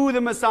 who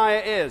the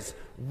Messiah is,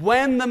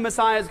 when the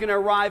Messiah is going to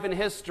arrive in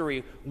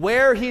history,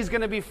 where he's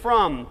going to be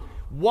from,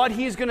 what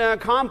he's going to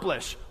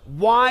accomplish,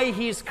 why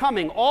he's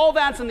coming. All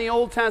that's in the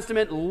Old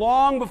Testament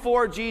long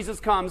before Jesus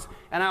comes.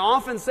 And I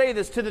often say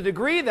this to the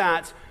degree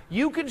that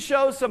you can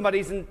show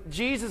somebody's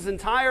Jesus'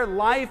 entire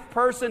life,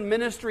 person,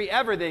 ministry,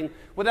 everything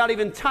without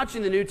even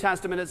touching the New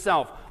Testament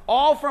itself.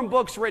 All from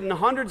books written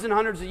hundreds and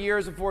hundreds of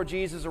years before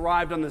Jesus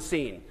arrived on the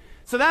scene.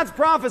 So that's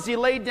prophecy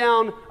laid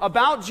down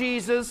about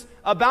Jesus,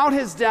 about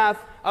his death,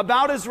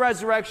 about his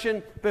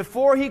resurrection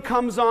before he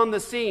comes on the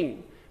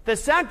scene. The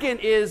second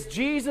is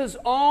Jesus'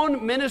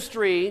 own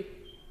ministry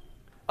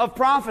of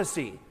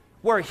prophecy,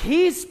 where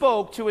he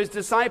spoke to his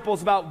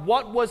disciples about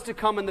what was to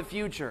come in the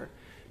future.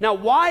 Now,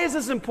 why is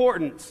this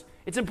important?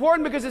 It's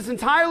important because it's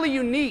entirely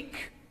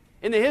unique.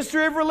 In the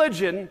history of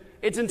religion,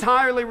 it's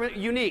entirely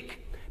unique.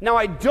 Now,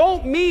 I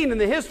don't mean in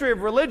the history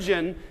of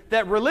religion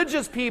that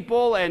religious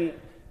people and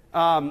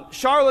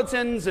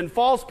charlatans and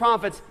false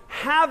prophets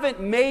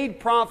haven't made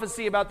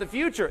prophecy about the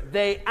future.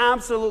 They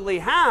absolutely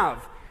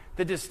have.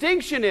 The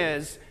distinction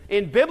is,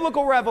 in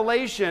biblical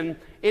revelation,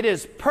 it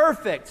is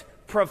perfect,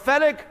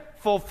 prophetic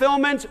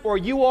fulfillment, or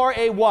you are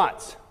a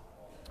what?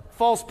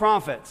 False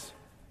prophet.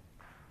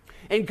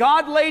 And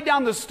God laid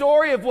down the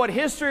story of what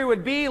history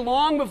would be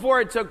long before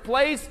it took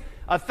place,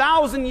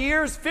 1,000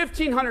 years,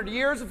 1,500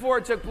 years before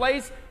it took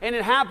place, and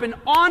it happened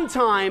on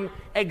time,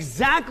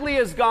 exactly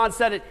as God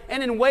said it,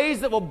 and in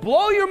ways that will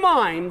blow your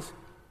mind,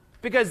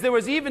 because there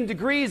was even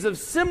degrees of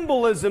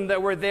symbolism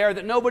that were there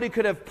that nobody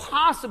could have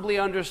possibly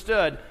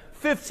understood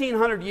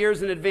 1,500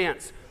 years in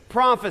advance.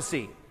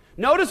 Prophecy.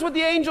 Notice what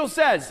the angel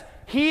says.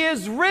 He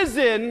is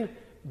risen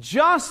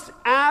just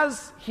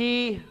as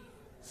he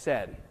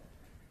said.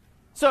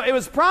 So it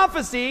was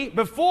prophecy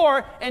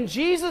before, and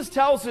Jesus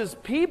tells his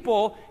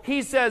people,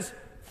 he says,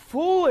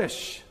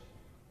 foolish,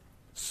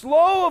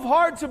 Slow of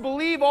heart to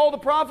believe all the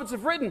prophets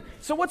have written.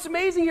 So what's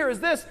amazing here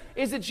is this,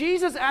 is that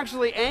Jesus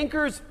actually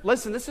anchors,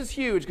 listen, this is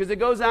huge because it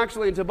goes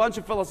actually into a bunch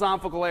of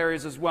philosophical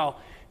areas as well.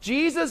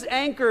 Jesus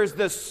anchors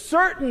the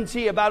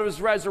certainty about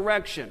his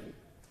resurrection.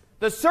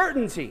 The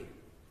certainty.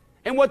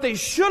 And what they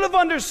should have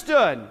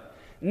understood,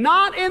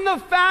 not in the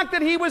fact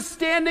that he was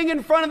standing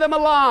in front of them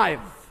alive.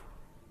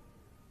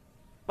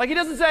 Like he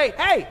doesn't say,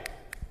 hey,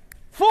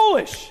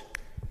 foolish,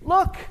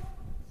 look.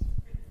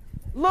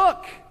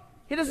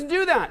 He doesn't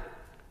do that.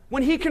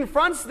 When he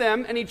confronts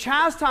them and he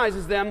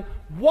chastises them,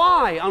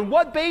 why? On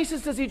what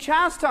basis does he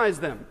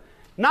chastise them?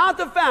 Not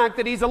the fact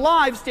that he's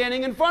alive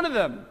standing in front of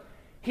them.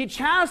 He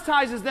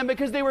chastises them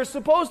because they were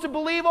supposed to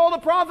believe all the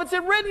prophets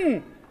had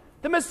written.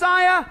 The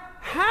Messiah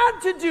had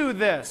to do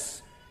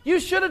this. You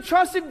should have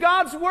trusted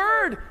God's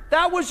word.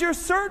 That was your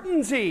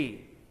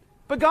certainty.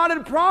 But God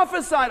had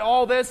prophesied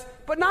all this.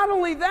 But not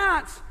only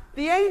that,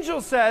 the angel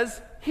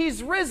says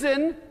he's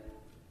risen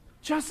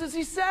just as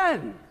he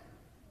said.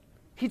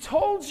 He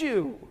told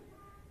you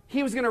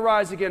he was going to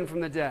rise again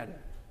from the dead.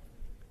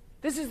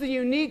 This is the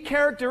unique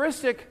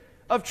characteristic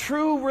of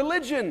true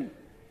religion.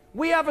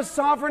 We have a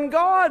sovereign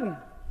God.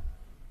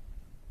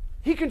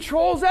 He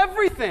controls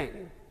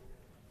everything.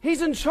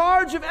 He's in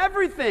charge of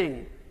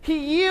everything.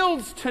 He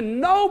yields to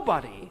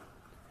nobody.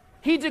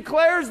 He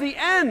declares the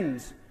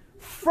end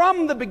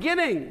from the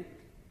beginning.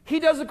 He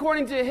does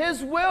according to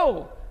his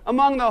will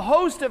among the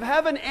host of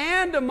heaven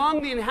and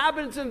among the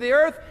inhabitants of the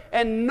earth,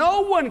 and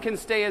no one can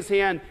stay his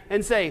hand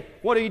and say,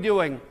 what are you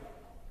doing?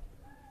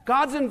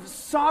 God's in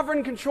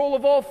sovereign control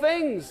of all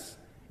things.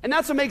 And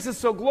that's what makes it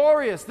so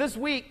glorious. This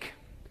week,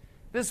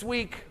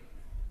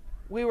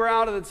 we were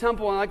out of the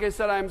temple, and like I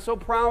said, I'm so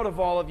proud of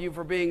all of you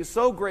for being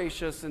so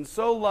gracious and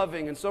so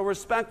loving and so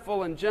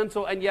respectful and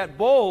gentle and yet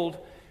bold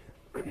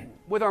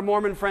with our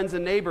Mormon friends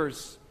and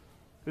neighbors.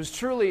 It was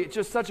truly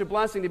just such a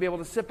blessing to be able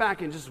to sit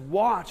back and just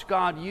watch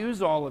God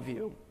use all of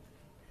you.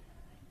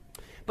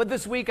 But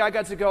this week I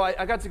got to go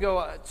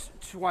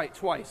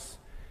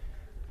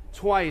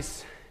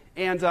twice.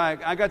 And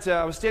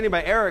I was standing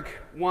by Eric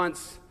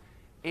once,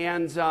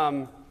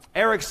 and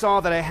Eric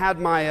saw that I had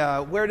my,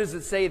 where does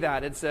it say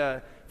that? It's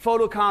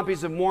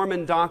photocopies of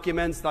Mormon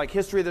documents, like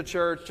History of the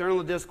Church,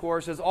 Journal of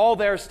Discourses, all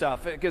their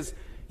stuff, because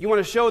you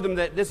want to show them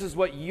that this is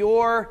what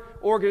your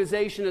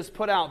organization has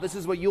put out. This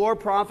is what your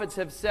prophets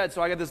have said.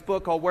 So I got this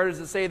book called Where Does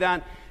It Say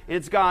That? And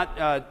it's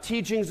got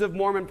teachings of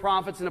Mormon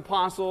prophets and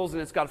apostles,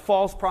 and it's got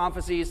false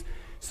prophecies.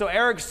 So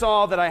Eric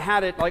saw that I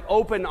had it like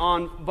open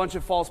on a bunch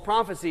of false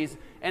prophecies,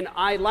 and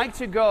I like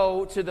to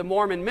go to the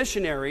Mormon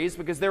missionaries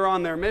because they're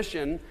on their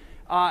mission, and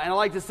I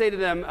like to say to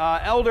them,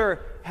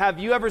 Elder, have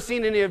you ever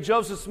seen any of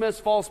Joseph Smith's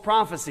false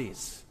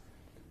prophecies?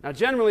 Now,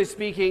 generally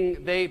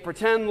speaking, they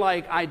pretend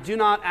like I do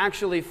not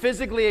actually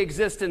physically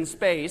exist in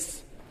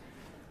space,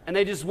 and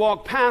they just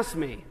walk past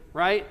me,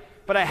 right?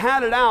 But I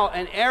had it out,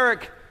 and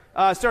Eric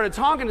started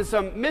talking to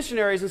some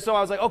missionaries, and so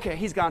I was like, okay,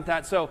 he's got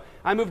that. So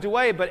I moved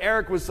away, but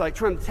Eric was like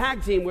trying to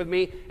tag team with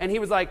me, and he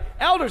was like,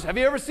 Elders, have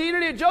you ever seen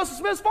any of Joseph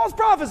Smith's false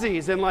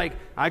prophecies? And like,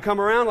 I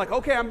come around like,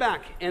 okay, I'm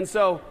back. And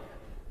so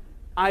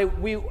I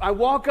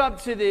walk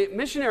up to the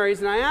missionaries,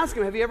 and I ask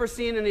them, have you ever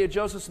seen any of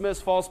Joseph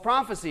Smith's false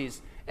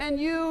prophecies? And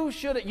you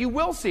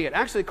will see it.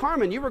 Actually,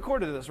 Carmen, you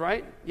recorded this,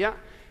 right? Yeah?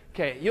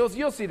 Okay,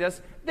 you'll see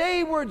this.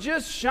 They were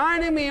just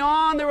shining me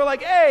on. They were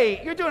like,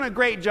 hey, you're doing a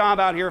great job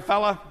out here,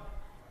 fella.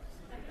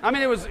 I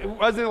mean, it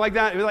wasn't like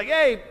that. It was like,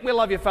 hey, we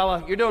love you,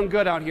 fella. You're doing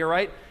good out here,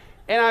 right?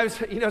 And I was,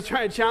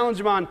 trying to challenge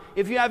them on,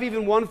 if you have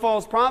even one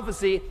false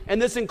prophecy,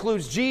 and this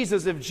includes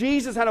Jesus, if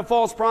Jesus had a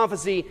false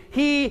prophecy,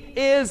 he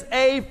is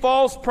a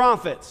false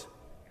prophet.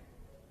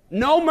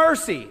 No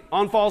mercy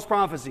on false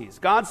prophecies.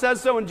 God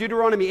says so in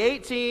Deuteronomy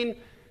 18,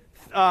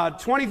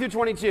 20 through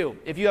 22.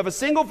 If you have a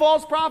single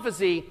false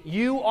prophecy,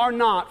 you are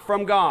not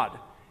from God.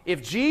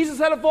 If Jesus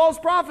had a false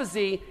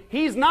prophecy,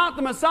 he's not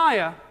the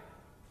Messiah.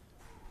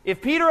 If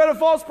Peter had a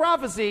false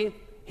prophecy,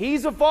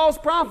 he's a false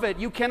prophet.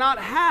 You cannot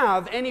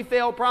have any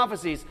failed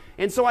prophecies.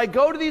 And so I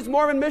go to these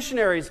Mormon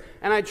missionaries,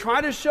 and I try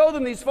to show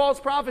them these false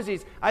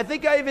prophecies. I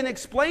think I even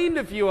explained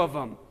a few of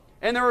them.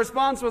 And their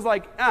response was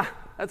like,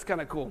 that's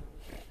kind of cool.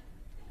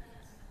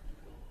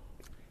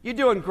 You're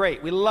doing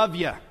great. We love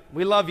you.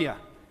 We love you.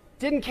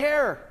 Didn't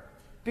care,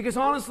 because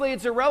honestly,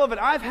 it's irrelevant.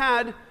 I've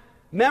had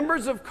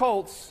members of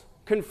cults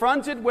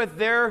confronted with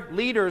their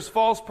leaders'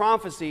 false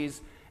prophecies,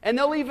 and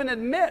they'll even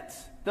admit,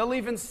 they'll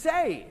even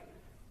say,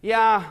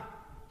 yeah,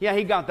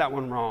 he got that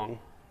one wrong.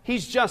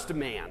 He's just a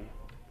man.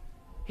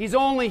 He's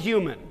only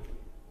human.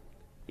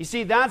 You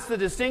see, that's the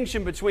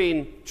distinction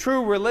between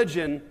true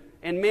religion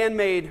and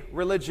man-made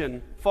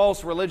religion,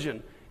 false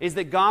religion, is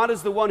that God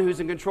is the one who's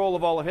in control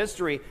of all of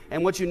history.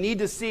 And what you need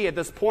to see at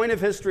this point of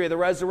history of the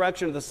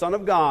resurrection of the Son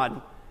of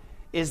God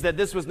is that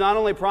this was not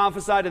only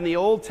prophesied in the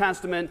Old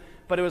Testament,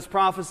 but it was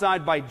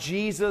prophesied by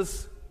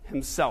Jesus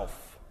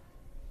himself.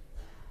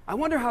 I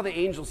wonder how the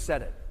angel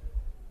said it.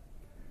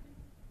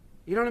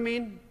 You know what I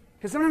mean?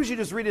 Because sometimes you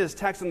just read it as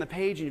text on the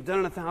page and you've done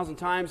it 1,000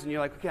 times and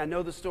you're like, okay, I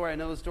know the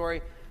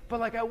story. But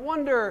like, I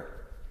wonder,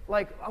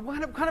 like,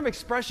 what kind of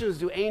expressions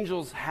do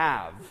angels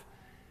have?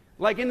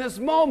 Like in this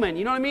moment,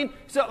 you know what I mean?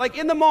 So like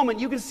in the moment,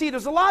 you can see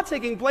there's a lot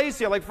taking place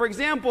here. Like for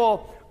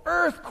example,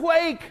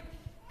 earthquake,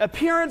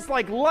 appearance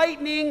like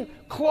lightning,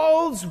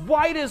 clothes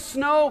white as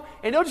snow.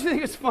 And don't you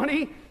think it's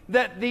funny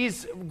that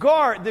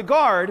the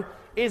guard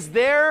is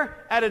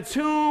there at a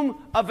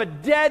tomb of a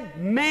dead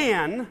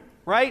man,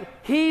 right?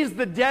 He's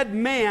the dead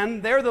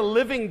man. They're the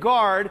living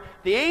guard.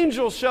 The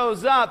angel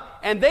shows up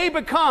and they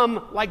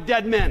become like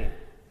dead men,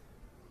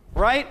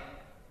 right?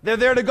 They're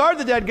there to guard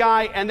the dead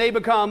guy, and they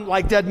become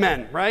like dead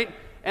men, right?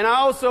 And I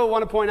also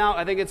want to point out,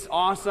 I think it's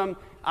awesome.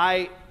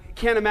 I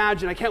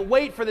can't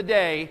wait for the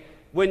day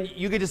when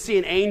you get to see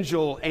an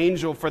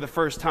angel for the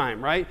first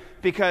time, right?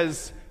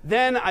 Because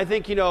then I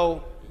think, you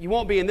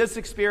won't be in this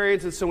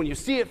experience, and so when you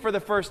see it for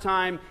the first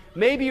time,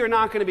 maybe you're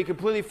not going to be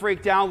completely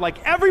freaked out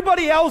like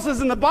everybody else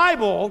is in the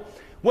Bible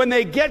when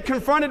they get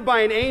confronted by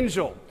an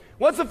angel.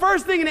 What's the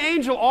first thing an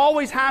angel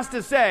always has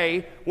to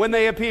say when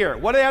they appear?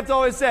 What do they have to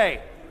always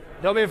say?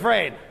 Don't be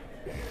afraid.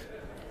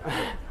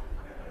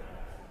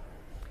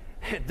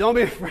 Don't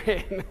be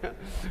afraid.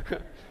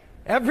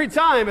 Every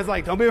time it's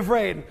like, don't be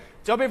afraid.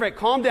 Don't be afraid.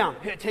 Calm down.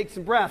 Take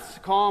some breaths.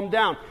 Calm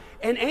down.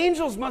 And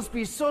angels must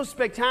be so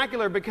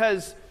spectacular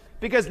because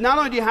not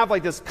only do you have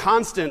like this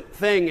constant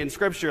thing in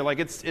Scripture, like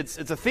it's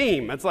a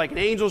theme. It's like an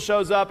angel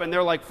shows up and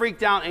they're like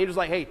freaked out. Angel's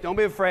like, hey, don't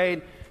be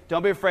afraid.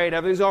 Don't be afraid.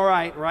 Everything's all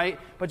right, right?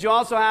 But you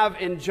also have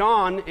in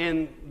John,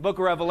 in the book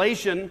of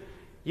Revelation,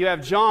 you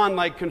have John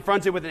like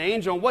confronted with an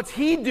angel. What's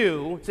he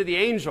do to the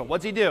angel?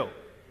 What's he do?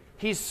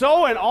 He's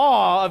so in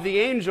awe of the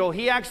angel,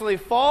 he actually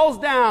falls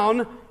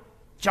down,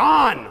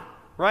 John,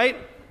 right?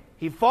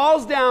 He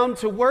falls down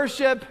to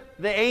worship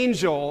the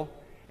angel,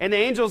 and the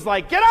angel's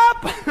like, get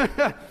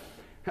up!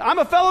 I'm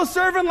a fellow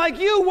servant like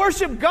you,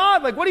 worship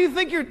God. Like, what do you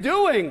think you're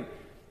doing?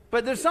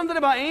 But there's something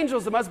about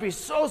angels that must be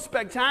so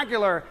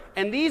spectacular,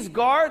 and these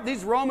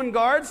Roman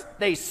guards,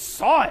 they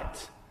saw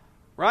it,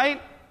 right?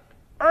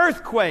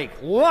 Earthquake,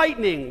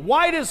 lightning,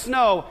 white as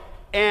snow,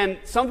 and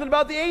something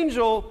about the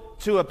angel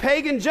to a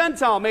pagan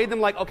Gentile made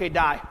them like, okay,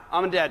 die.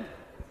 I'm dead.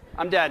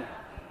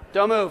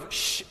 Don't move.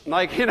 Shh.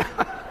 Like,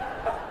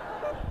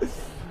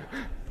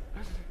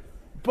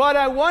 But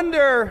I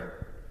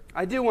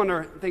do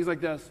wonder things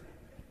like this.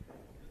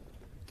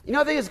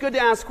 I think it's good to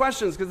ask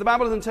questions because the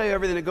Bible doesn't tell you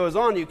everything that goes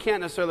on. You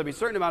can't necessarily be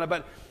certain about it.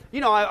 But,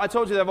 I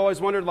told you that I've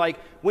always wondered, like,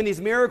 when these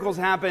miracles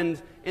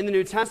happened in the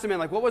New Testament,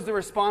 like, what was the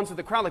response of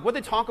the crowd? Like, what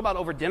did they talk about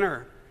over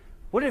dinner?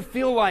 What did it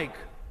feel like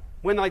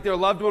when, like, their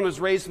loved one was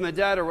raised from the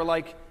dead, or were,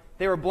 like,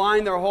 they were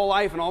blind their whole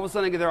life and all of a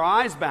sudden they get their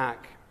eyes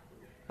back?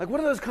 Like, what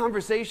are those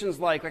conversations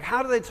like? Like,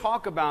 how do they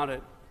talk about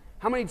it?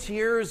 How many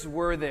tears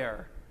were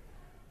there?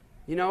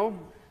 And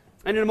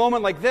in a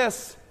moment like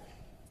this,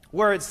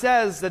 where it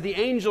says that the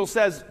angel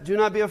says, do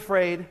not be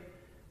afraid,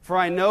 for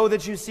I know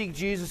that you seek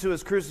Jesus who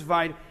is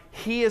crucified.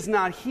 He is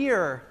not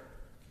here,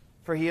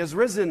 for he is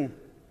risen,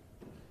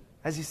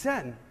 as he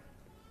said.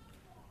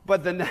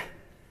 But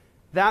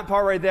that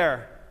part right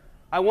there,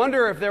 I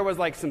wonder if there was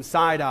like some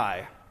side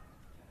eye.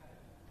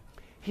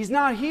 He's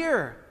not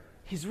here.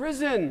 He's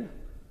risen,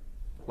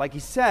 like he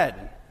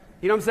said.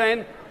 You know what I'm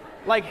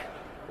saying?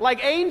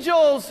 Like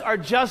angels are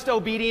just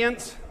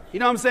obedient. You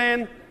know what I'm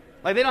saying?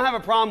 Like, they don't have a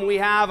problem we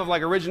have of,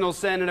 like, original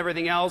sin and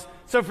everything else.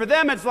 So for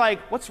them, it's like,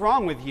 what's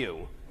wrong with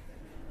you?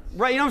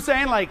 Right, you know what I'm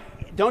saying?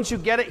 Like, don't you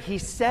get it? He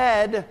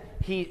said,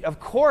 of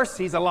course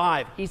he's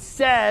alive. He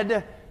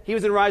said he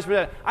was in rise from the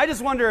dead. I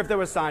just wonder if there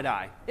was side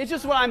eye. It's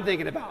just what I'm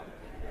thinking about.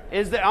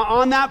 Is that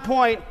on that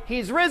point,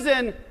 he's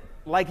risen,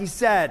 like he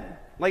said.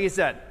 Like he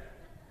said.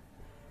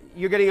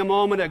 You're getting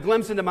a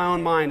glimpse into my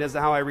own mind as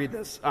to how I read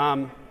this.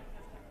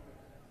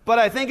 But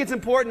I think it's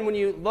important when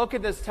you look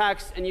at this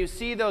text and you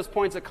see those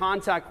points of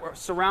contact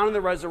surrounding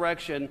the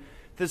resurrection,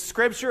 the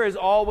Scripture is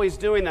always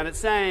doing that. It's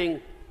saying,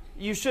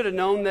 you should have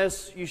known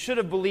this, you should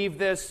have believed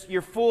this,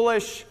 you're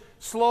foolish,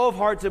 slow of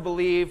heart to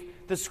believe.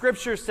 The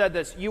Scripture said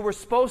this, you were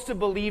supposed to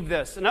believe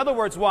this. In other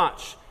words,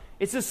 watch,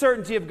 it's the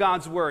certainty of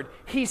God's Word.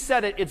 He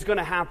said it, it's going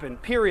to happen,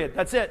 period.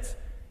 That's it.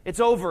 It's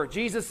over.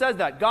 Jesus says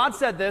that. God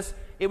said this.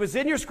 It was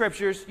in your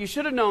Scriptures. You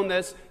should have known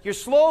this. You're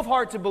slow of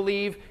heart to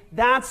believe.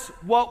 That's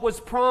what was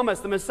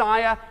promised. The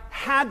Messiah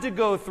had to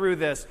go through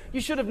this.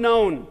 You should have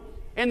known.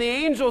 And the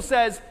angel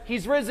says,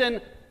 he's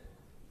risen,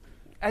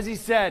 as he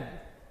said.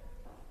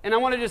 And I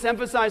want to just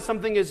emphasize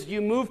something as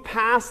you move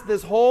past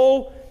this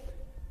whole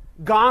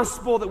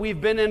gospel that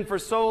we've been in for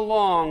so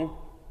long,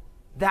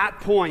 that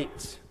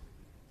point.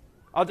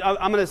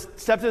 I'm going to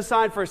step to the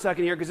side for a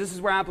second here because this is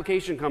where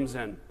application comes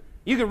in.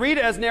 You can read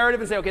it as narrative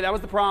and say, okay, that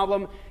was the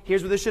problem.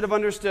 Here's what they should have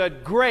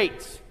understood.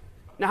 Great.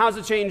 Now, how does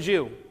it change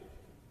you?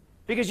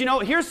 Because,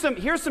 here's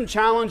some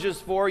challenges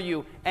for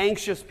you,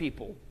 anxious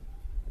people,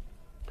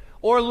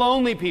 or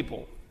lonely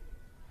people,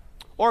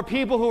 or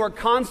people who are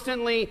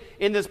constantly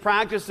in this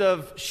practice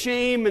of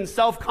shame and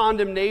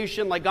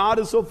self-condemnation, like God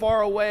is so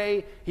far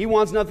away, he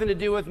wants nothing to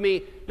do with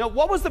me. Now,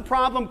 what was the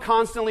problem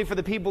constantly for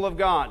the people of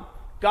God?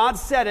 God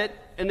said it,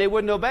 and they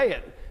wouldn't obey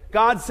it.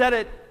 God said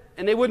it,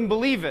 and they wouldn't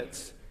believe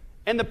it.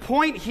 And the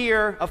point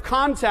here of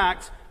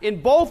contact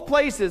in both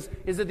places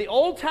is that the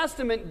Old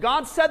Testament,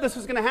 God said this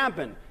was going to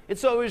happen. And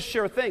so it was a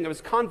sure thing. It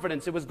was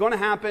confidence. It was going to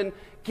happen,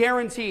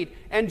 guaranteed.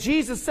 And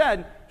Jesus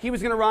said he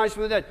was going to rise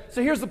from the dead.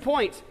 So here's the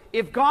point.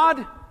 If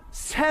God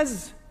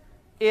says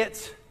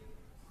it,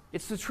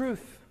 it's the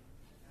truth.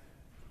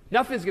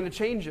 Nothing's going to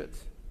change it.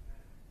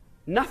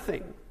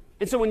 Nothing.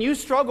 And so when you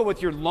struggle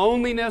with your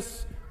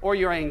loneliness or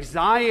your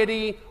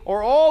anxiety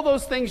or all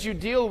those things you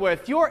deal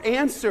with, your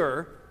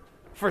answer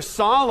for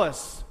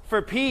solace,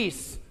 for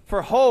peace,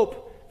 for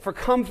hope, for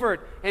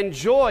comfort and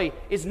joy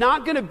is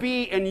not going to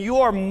be in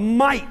your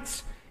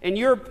might and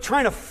you're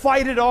trying to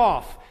fight it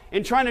off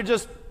and trying to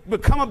just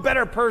become a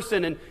better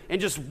person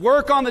and just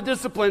work on the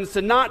disciplines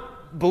to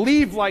not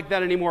believe like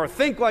that anymore,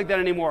 think like that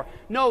anymore.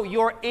 No,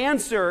 your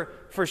answer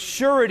for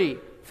surety,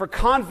 for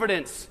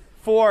confidence,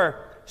 for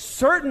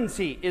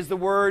certainty is the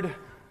Word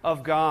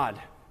of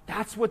God.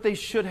 That's what they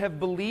should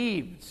have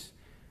believed.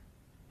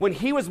 When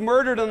he was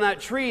murdered on that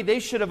tree, they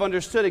should have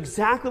understood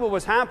exactly what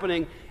was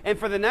happening. And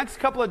for the next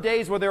couple of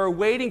days where they were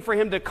waiting for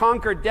him to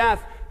conquer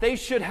death, they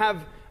should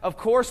have, of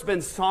course,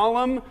 been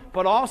solemn,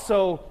 but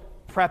also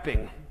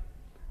prepping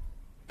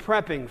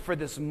for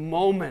this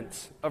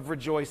moment of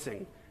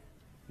rejoicing.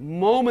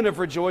 Moment of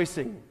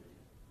rejoicing.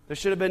 There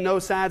should have been no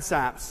sad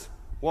saps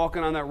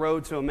walking on that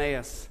road to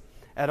Emmaus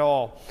at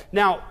all.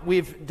 Now,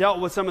 we've dealt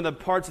with some of the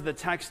parts of the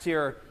text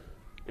here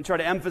and try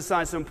to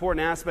emphasize some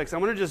important aspects. I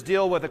want to just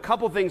deal with a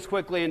couple things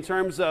quickly in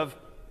terms of,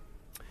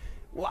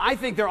 well, I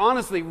think they're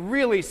honestly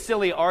really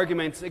silly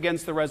arguments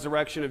against the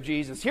resurrection of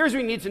Jesus. Here's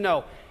what you need to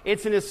know.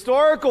 It's an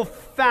historical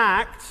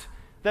fact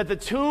that the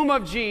tomb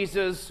of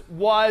Jesus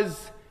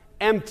was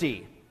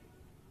empty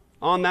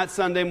on that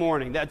Sunday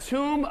morning. That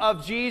tomb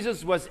of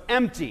Jesus was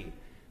empty.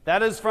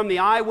 That is from the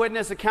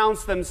eyewitness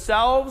accounts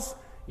themselves.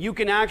 You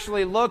can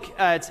actually look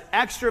at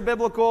extra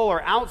biblical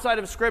or outside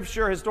of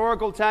Scripture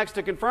historical text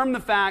to confirm the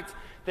fact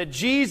that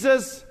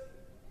Jesus'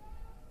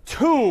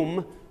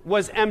 tomb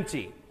was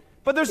empty.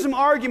 But there's some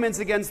arguments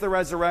against the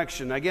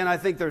resurrection. Again, I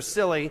think they're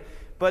silly.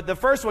 But the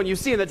first one you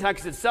see in the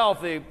text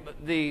itself,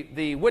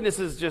 the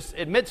witnesses just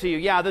admit to you,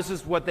 yeah, this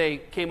is what they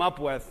came up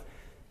with.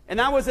 And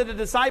that was that the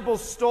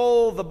disciples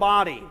stole the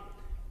body.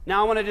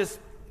 Now I want to just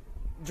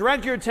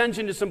direct your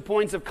attention to some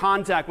points of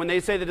contact when they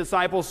say the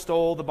disciples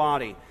stole the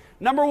body.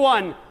 Number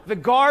one, the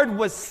guard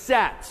was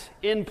set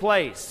in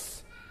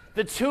place.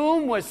 The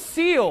tomb was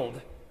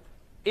sealed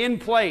in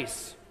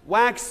place.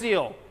 Wax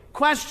seal.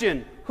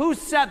 Question, who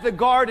set the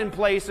guard in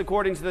place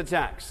according to the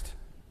text?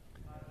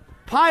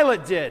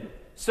 Pilate did.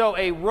 So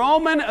a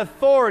Roman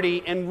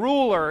authority and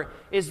ruler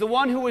is the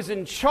one who was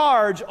in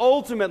charge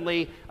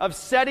ultimately of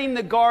setting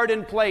the guard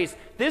in place.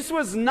 This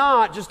was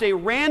not just a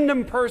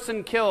random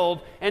person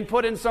killed and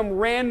put in some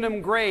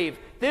random grave.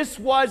 This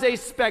was a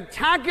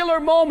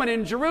spectacular moment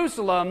in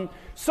Jerusalem,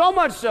 so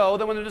much so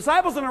that when the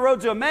disciples on the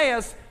road to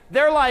Emmaus,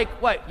 they're like,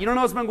 what, you don't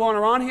know what's been going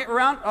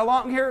on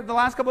along here the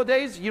last couple of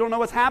days? You don't know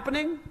what's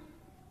happening?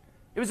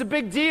 It was a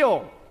big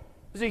deal.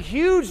 It was a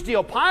huge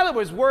deal. Pilate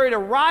was worried a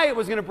riot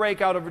was going to break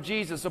out over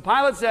Jesus. So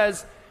Pilate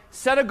says,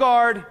 set a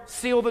guard,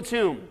 seal the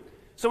tomb.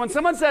 So when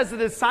someone says the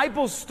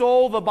disciples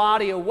stole the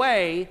body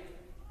away,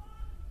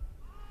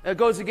 it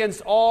goes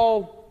against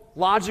all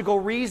logical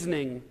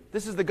reasoning.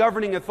 This is the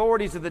governing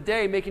authorities of the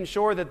day making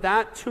sure that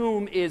that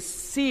tomb is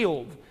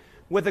sealed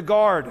with a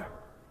guard.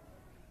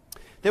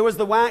 There was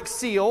the wax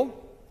seal,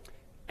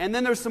 and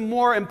then there's some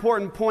more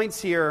important points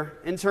here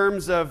in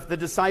terms of the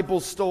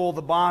disciples stole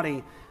the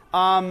body.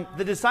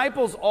 The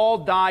disciples all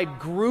died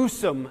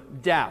gruesome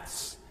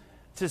deaths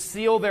to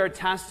seal their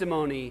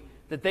testimony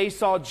that they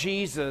saw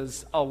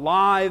Jesus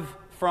alive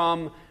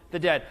from the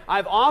dead.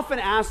 I've often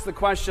asked the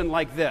question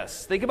like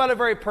this. Think about it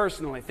very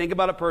personally. Think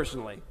about it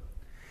personally.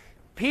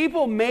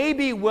 People may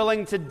be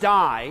willing to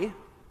die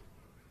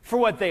for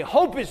what they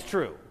hope is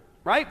true,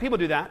 right? People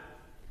do that.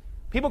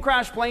 People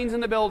crash planes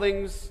into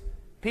buildings.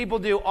 People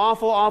do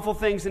awful, awful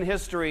things in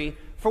history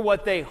for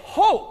what they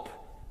hope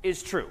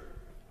is true,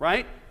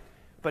 right?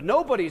 But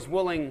nobody's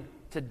willing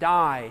to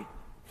die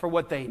for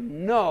what they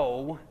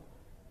know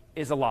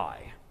is a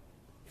lie.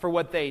 For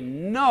what they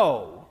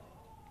know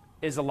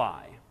is a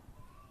lie.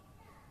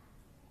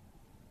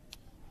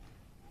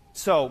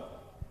 So,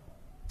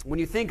 when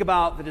you think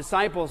about the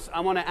disciples,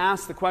 I want to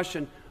ask the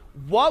question,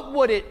 what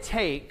would it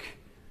take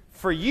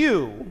for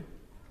you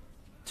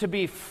to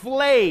be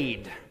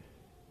flayed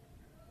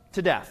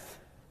to death?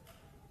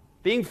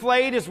 Being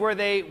flayed is where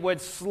they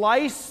would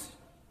slice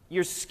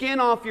your skin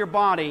off your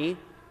body.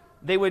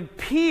 They would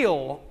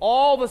peel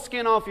all the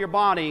skin off your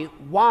body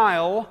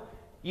while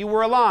you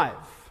were alive.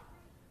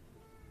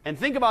 And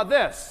think about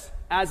this.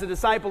 As a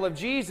disciple of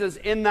Jesus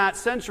in that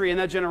century, in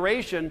that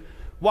generation,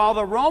 while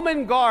the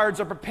Roman guards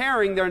are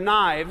preparing their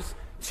knives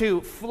to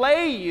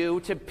flay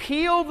you, to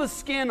peel the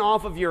skin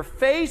off of your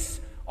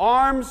face,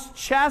 arms,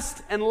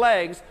 chest, and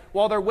legs,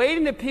 while they're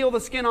waiting to peel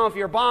the skin off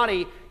your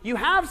body, you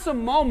have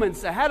some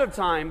moments ahead of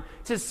time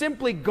to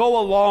simply go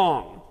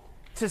along.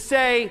 To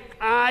say,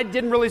 I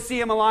didn't really see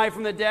him alive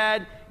from the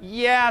dead.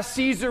 Yeah,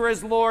 Caesar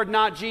is Lord,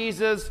 not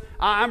Jesus.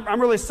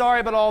 I'm really sorry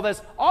about all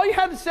this. All you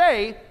had to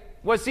say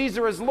was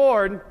Caesar is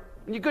Lord,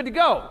 and you're good to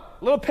go.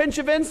 A little pinch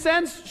of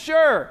incense?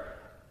 Sure.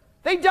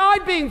 They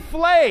died being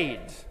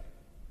flayed.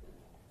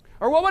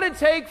 Or what would it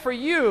take for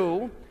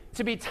you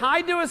to be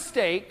tied to a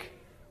stake,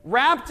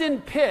 wrapped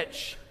in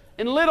pitch,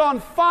 and lit on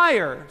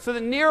fire so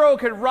that Nero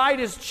could ride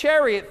his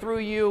chariot through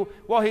you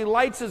while he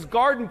lights his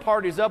garden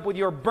parties up with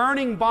your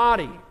burning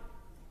body?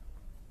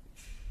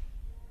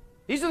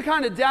 These are the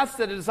kind of deaths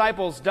that the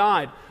disciples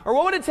died. Or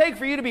what would it take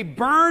for you to be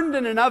burned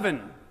in an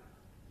oven?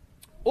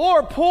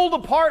 Or pulled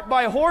apart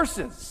by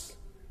horses?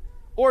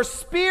 Or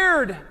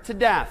speared to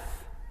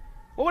death?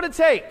 What would it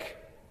take?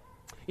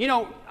 You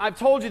know, I've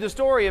told you the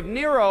story of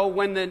Nero.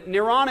 When the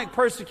Neronic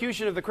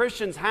persecution of the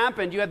Christians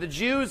happened, you had the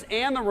Jews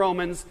and the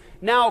Romans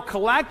now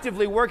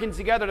collectively working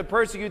together to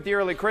persecute the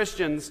early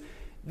Christians.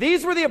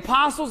 These were the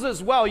apostles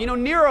as well. You know,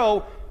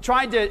 Nero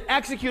tried to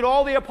execute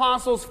all the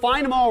apostles,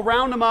 find them all,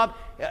 round them up.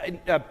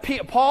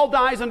 Paul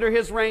dies under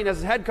his reign, has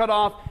his head cut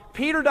off.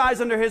 Peter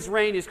dies under his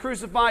reign. He's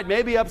crucified,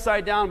 maybe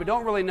upside down. We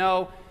don't really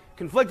know.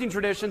 Conflicting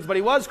traditions, but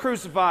he was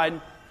crucified.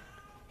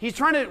 He's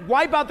trying to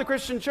wipe out the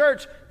Christian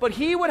church, but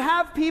he would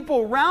have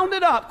people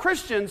rounded up,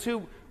 Christians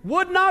who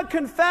would not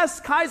confess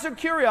Kaiser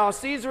Kyrios,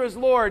 Caesar as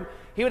Lord.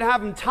 He would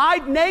have them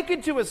tied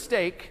naked to a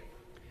stake.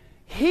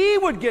 He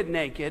would get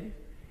naked.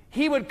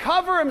 He would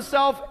cover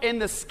himself in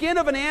the skin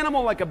of an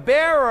animal like a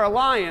bear or a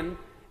lion,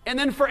 and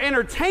then for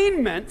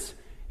entertainment,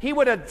 he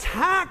would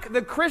attack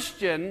the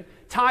Christian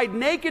tied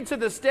naked to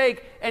the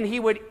stake, and he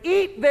would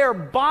eat their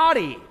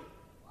body,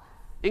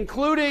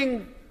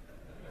 including...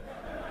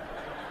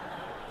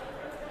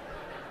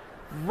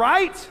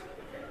 Right?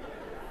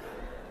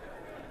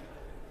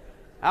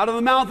 Out of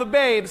the mouth of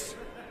babes,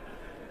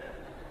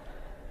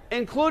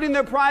 including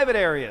their private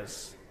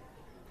areas.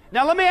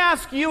 Now let me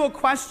ask you a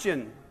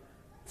question.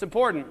 It's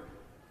important.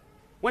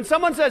 When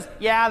someone says,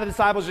 yeah, the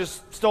disciples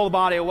just stole the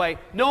body away,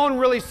 no one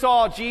really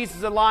saw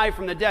Jesus alive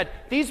from the dead.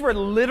 These were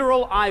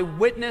literal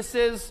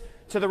eyewitnesses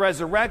to the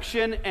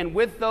resurrection, and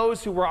with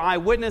those who were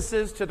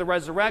eyewitnesses to the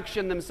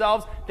resurrection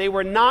themselves, they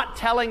were not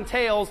telling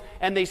tales,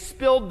 and they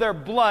spilled their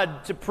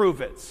blood to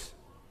prove it.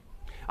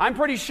 I'm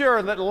pretty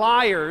sure that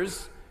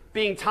liars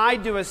being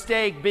tied to a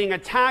stake, being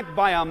attacked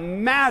by a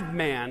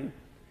madman,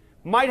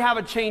 might have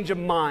a change of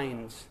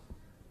mind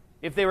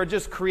if they were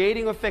just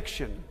creating a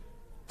fiction,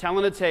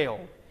 telling a tale.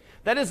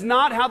 That is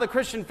not how the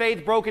Christian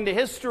faith broke into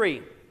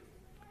history.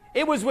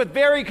 It was with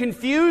very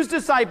confused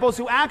disciples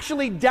who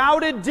actually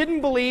doubted,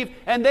 didn't believe,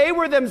 and they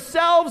were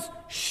themselves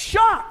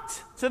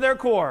shocked to their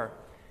core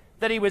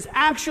that he was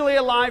actually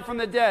alive from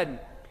the dead.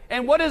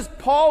 And what is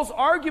Paul's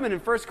argument in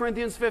 1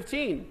 Corinthians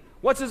 15?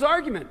 What's his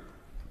argument?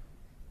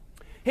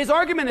 His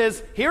argument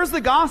is, here's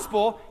the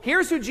gospel,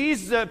 here's who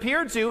Jesus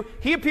appeared to.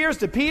 He appears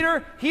to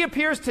Peter, he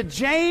appears to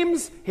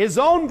James, his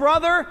own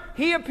brother,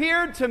 he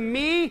appeared to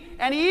me,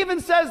 and he even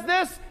says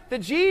this,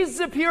 that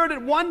Jesus appeared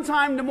at one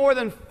time to more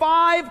than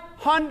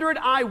 500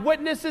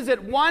 eyewitnesses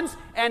at once,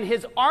 and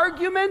his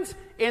argument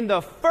in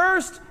the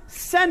first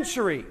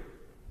century,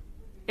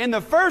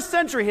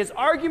 his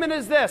argument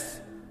is this: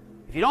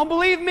 if you don't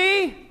believe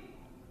me,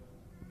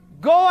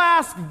 go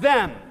ask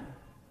them.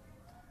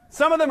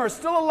 Some of them are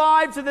still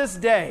alive to this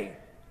day.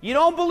 You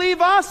don't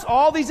believe us,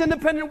 all these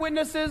independent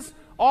witnesses,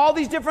 all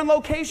these different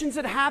locations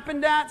it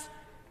happened at?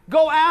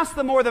 Go ask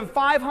the more than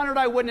 500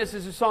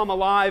 eyewitnesses who saw him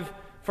alive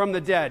from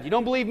the dead. You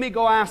don't believe me?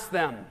 Go ask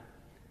them.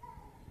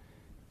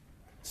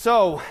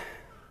 So,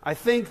 I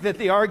think that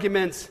the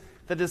argument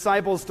the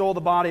disciples stole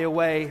the body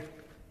away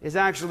is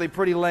actually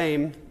pretty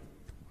lame.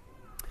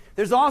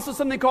 There's also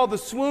something called the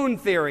swoon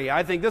theory.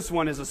 I think this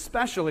one is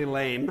especially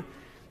lame.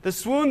 The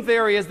swoon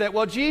theory is that,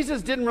 well,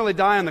 Jesus didn't really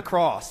die on the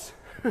cross.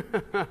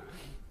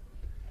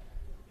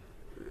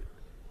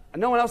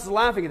 No one else is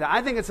laughing at that.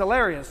 I think it's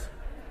hilarious.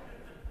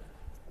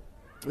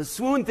 The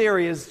swoon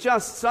theory is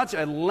just such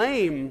a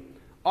lame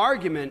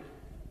argument,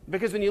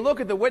 because when you look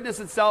at the witness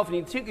itself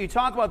and you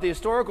talk about the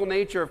historical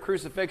nature of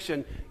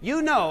crucifixion,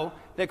 you know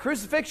that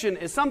crucifixion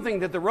is something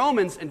that the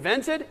Romans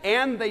invented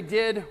and they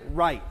did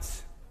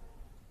right.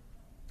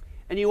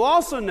 And you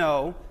also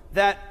know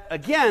that,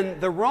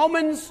 again, the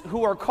Romans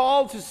who are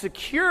called to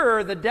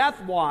secure the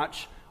death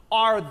watch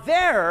are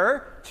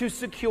there to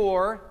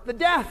secure the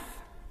death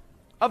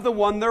of the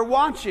one they're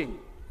watching.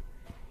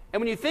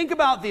 And when you think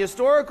about the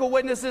historical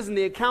witnesses and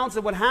the accounts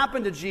of what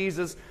happened to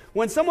Jesus,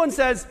 when someone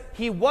says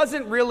he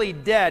wasn't really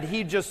dead,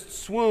 he just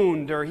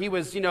swooned, or he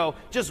was,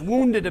 just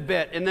wounded a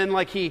bit, and then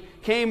he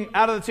came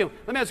out of the tomb.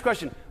 Let me ask a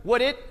question.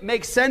 Would it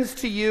make sense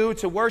to you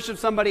to worship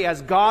somebody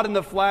as God in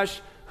the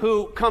flesh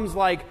who comes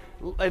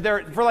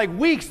for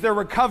weeks they're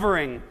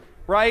recovering,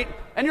 right?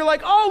 And you're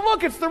like, oh,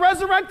 look, it's the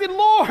resurrected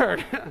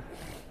Lord.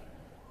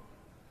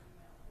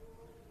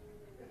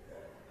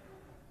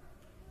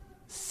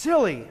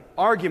 Silly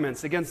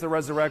arguments against the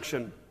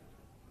resurrection.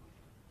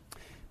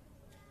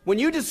 When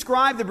you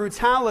describe the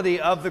brutality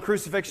of the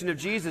crucifixion of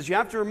Jesus, you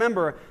have to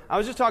remember, I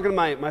was just talking to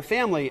my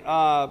family,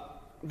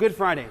 Good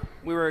Friday.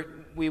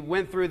 We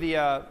went through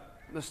the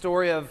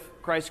story of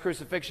Christ's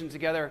crucifixion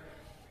together,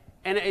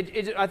 and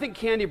I think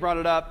Candy brought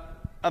it up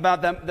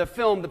about the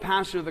film, The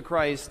Passion of the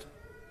Christ.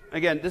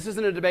 Again, this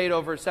isn't a debate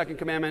over Second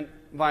Commandment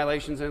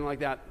violations, anything like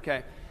that,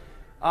 okay?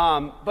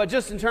 But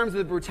just in terms of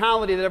the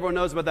brutality that everyone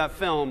knows about that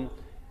film,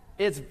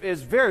 it's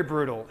very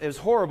brutal. It was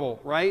horrible,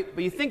 right?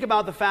 But you think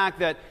about the fact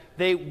that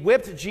they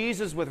whipped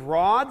Jesus with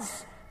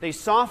rods. They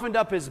softened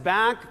up his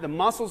back, the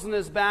muscles in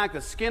his back,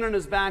 the skin on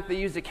his back. They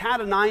used a cat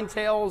of nine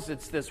tails.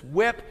 It's this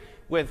whip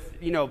with,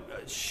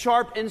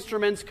 sharp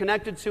instruments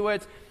connected to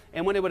it.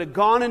 And when it would have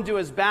gone into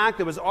his back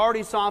that was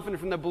already softened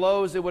from the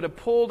blows, it would have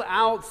pulled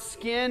out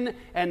skin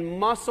and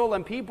muscle.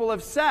 And people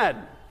have said,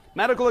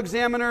 medical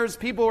examiners,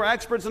 people who are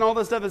experts in all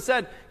this stuff have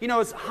said,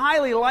 it's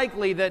highly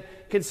likely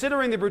that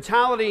considering the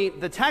brutality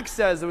the text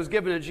says that was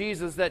given to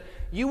Jesus, that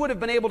you would have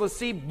been able to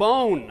see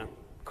bone,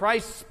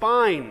 Christ's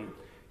spine.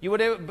 You would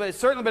have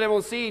certainly been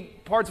able to see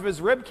parts of his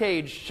rib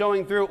cage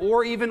showing through,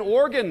 or even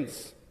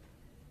organs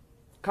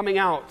coming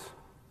out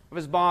of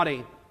his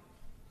body.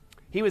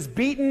 He was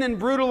beaten and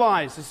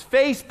brutalized, his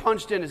face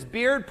punched in, his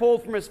beard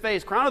pulled from his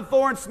face, crown of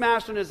thorns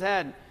smashed on his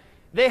head.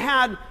 They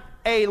had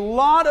a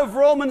lot of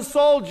Roman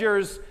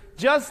soldiers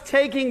just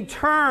taking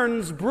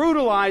turns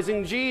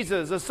brutalizing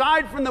Jesus,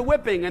 aside from the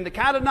whipping and the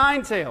cat of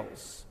nine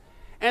tails.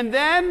 And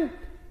then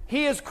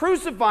he is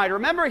crucified.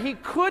 Remember, he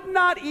could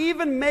not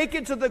even make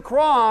it to the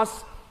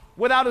cross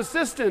without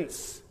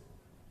assistance.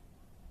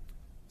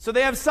 So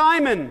they have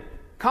Simon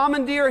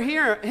commandeer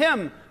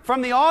him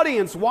from the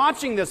audience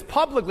watching this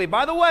publicly.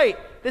 By the way,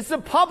 this is a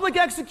public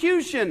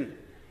execution.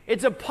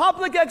 It's a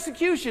public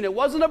execution. It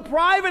wasn't a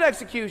private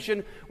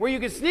execution where you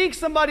could sneak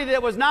somebody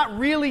that was not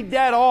really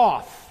dead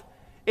off.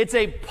 It's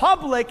a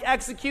public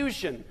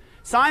execution.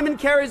 Simon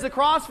carries the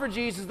cross for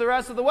Jesus the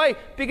rest of the way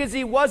because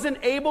he wasn't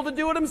able to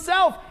do it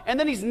himself. And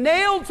then he's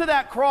nailed to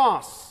that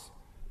cross,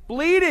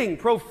 bleeding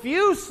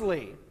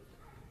profusely.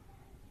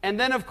 And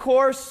then, of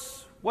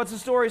course, what's the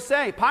story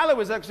say? Pilate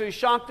was actually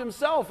shocked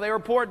himself. They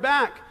report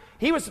back.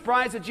 He was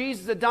surprised that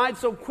Jesus had died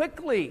so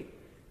quickly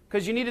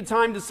because you needed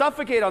time to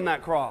suffocate on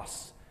that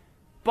cross.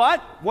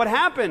 But what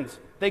happened?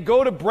 They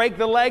go to break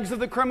the legs of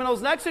the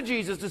criminals next to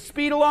Jesus to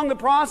speed along the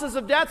process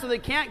of death so they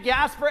can't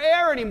gasp for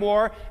air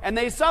anymore, and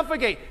they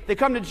suffocate. They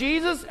come to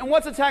Jesus, and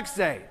what's the text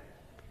say?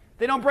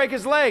 They don't break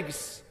his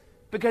legs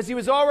because he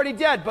was already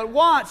dead. But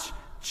watch,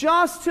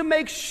 just to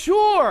make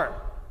sure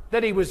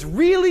that he was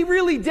really,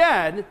 really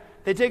dead,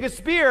 they take a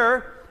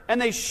spear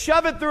and they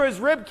shove it through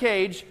his rib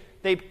cage.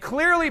 They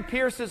clearly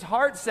pierce his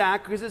heart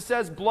sac because it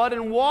says blood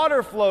and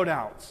water flowed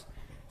out.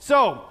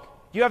 So,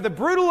 you have the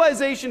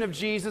brutalization of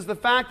Jesus, the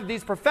fact that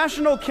these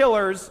professional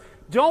killers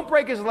don't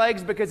break his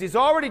legs because he's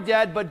already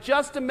dead, but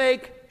just to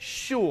make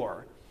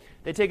sure.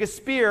 They take a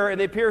spear and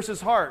they pierce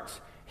his heart.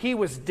 He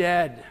was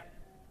dead.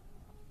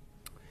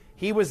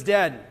 He was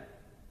dead.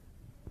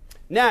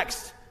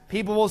 Next,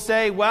 people will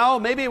say, well,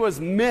 maybe it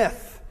was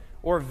myth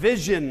or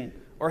vision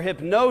or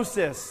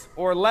hypnosis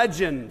or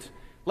legend.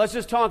 Let's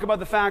just talk about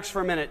the facts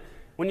for a minute.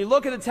 When you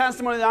look at the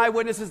testimony of the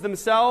eyewitnesses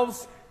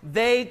themselves,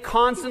 they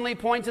constantly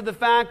point to the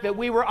fact that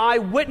we were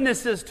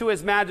eyewitnesses to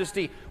His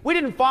Majesty. We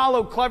didn't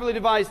follow cleverly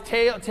devised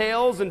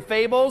tales and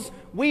fables.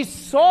 We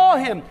saw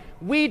Him.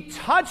 We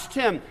touched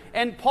Him.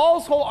 And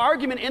Paul's whole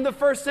argument in the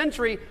first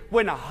century,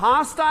 when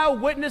hostile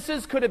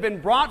witnesses could have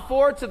been brought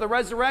forth to the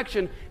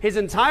resurrection, his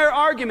entire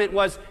argument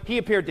was, He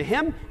appeared to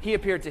him, He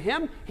appeared to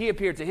him, He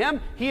appeared to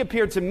him, He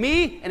appeared to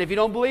me, and if you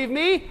don't believe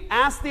me,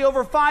 ask the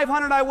over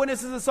 500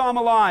 eyewitnesses that saw Him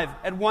alive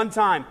at one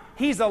time.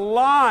 He's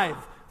alive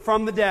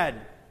from the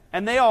dead.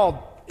 And they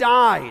all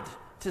died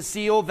to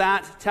seal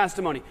that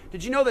testimony.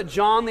 Did you know that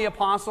John the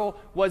Apostle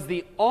was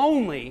the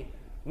only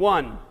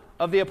one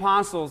of the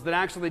apostles that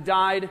actually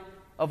died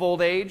of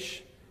old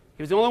age?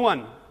 He was the only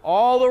one.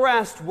 All the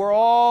rest were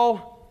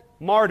all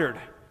martyred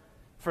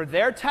for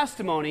their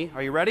testimony.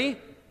 Are you ready?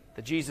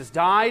 That Jesus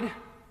died,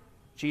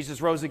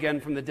 Jesus rose again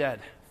from the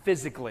dead,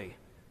 physically.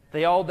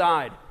 They all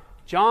died.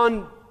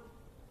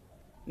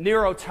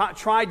 Nero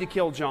tried to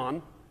kill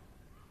John.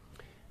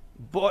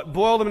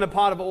 Boiled him in a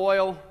pot of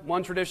oil.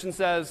 One tradition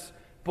says,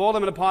 boiled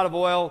him in a pot of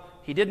oil.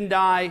 He didn't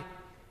die.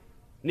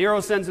 Nero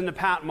sends him to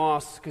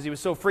Patmos because he was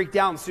so freaked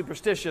out and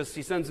superstitious.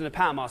 He sends him to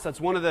Patmos. That's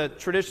one of the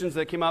traditions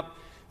that came up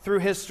through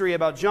history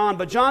about John.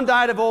 But John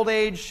died of old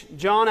age.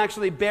 John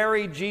actually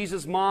buried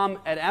Jesus' mom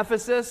at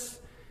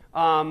Ephesus.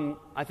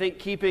 I think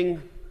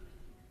keeping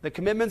the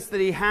commitments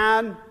that he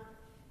had.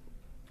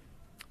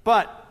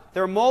 But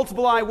there are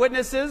multiple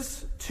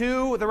eyewitnesses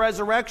to the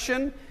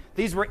resurrection.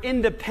 These were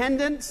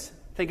independent.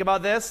 Think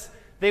about this.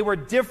 They were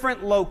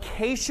different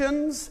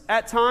locations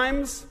at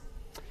times.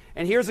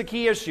 And here's a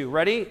key issue.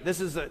 Ready?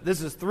 This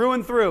is through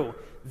and through.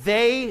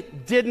 They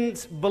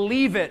didn't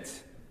believe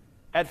it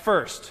at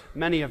first,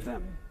 many of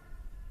them.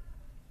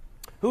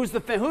 Who's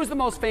the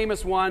most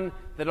famous one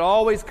that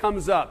always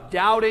comes up?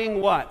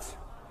 Doubting what?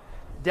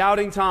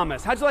 Doubting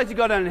Thomas. How'd you like to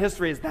go down in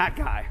history as that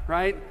guy,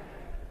 right?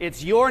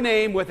 It's your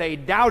name with a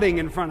doubting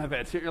in front of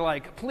it. You're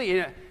like,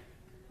 please.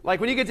 Like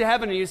when you get to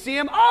heaven and you see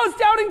him, oh, it's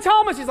Doubting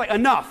Thomas. He's like,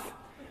 enough.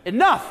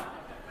 Enough.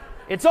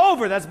 It's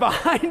over. That's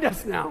behind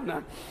us now.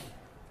 No.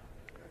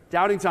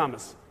 Doubting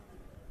Thomas.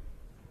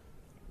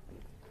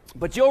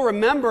 But you'll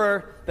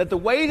remember that the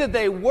way that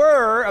they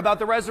were about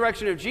the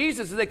resurrection of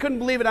Jesus is they couldn't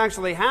believe it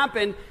actually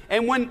happened.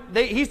 And when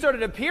he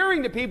started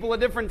appearing to people at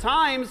different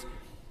times,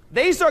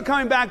 they start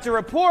coming back to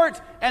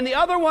report, and the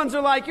other ones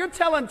are like, you're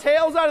telling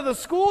tales out of the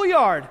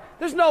schoolyard.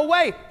 There's no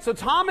way. So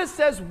Thomas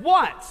says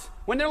what?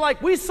 When they're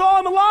like, we saw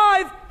him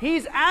alive,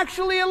 he's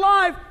actually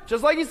alive,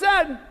 just like he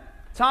said.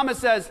 Thomas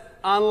says,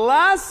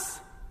 unless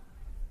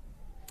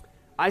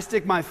I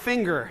stick my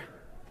finger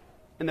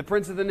in the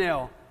prints of the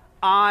nail,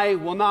 I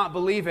will not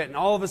believe it. And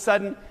all of a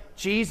sudden,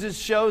 Jesus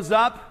shows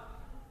up.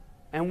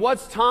 And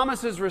what's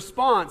Thomas's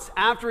response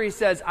after he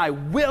says, I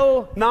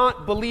will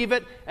not believe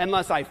it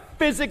unless I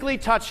physically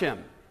touch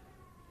him?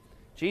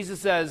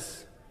 Jesus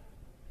says,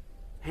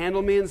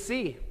 handle me and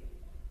see.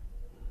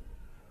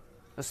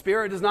 A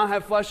spirit does not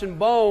have flesh and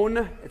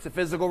bone. It's a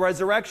physical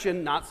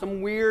resurrection, not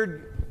some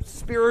weird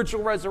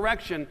spiritual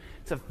resurrection.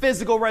 It's a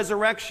physical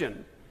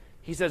resurrection.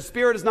 He says,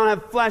 spirit does not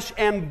have flesh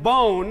and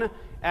bone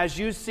as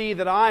you see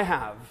that I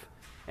have.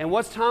 And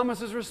what's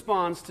Thomas's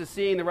response to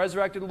seeing the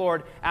resurrected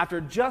Lord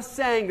after just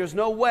saying there's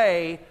no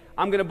way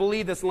I'm going to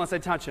believe this unless I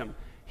touch him?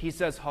 He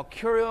says, Ha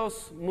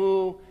kurios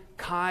mu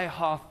kai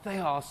ha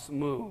theos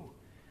mu,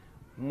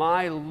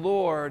 my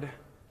Lord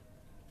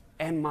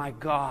and my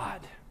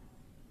God.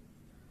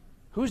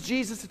 Who's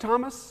Jesus to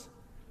Thomas?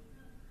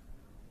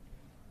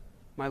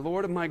 My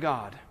Lord and my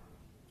God.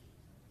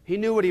 He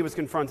knew what he was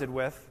confronted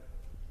with.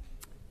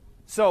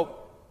 So,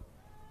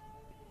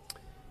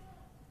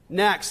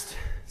 next,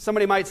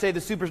 somebody might say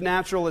the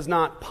supernatural is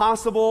not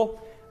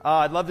possible.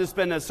 I'd love to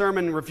spend a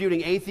sermon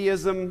refuting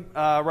atheism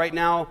right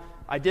now.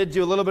 I did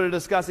do a little bit of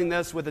discussing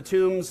this with the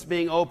tombs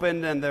being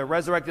opened and the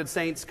resurrected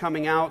saints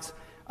coming out.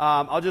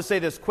 I'll just say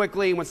this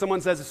quickly. When someone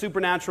says the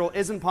supernatural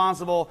isn't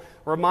possible,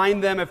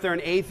 remind them if they're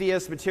an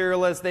atheist,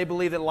 materialist, they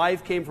believe that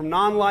life came from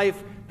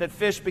non-life, that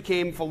fish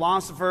became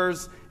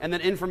philosophers, and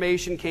that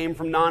information came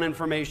from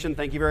non-information.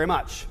 Thank you very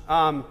much.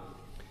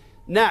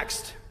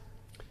 Next,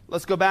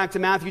 let's go back to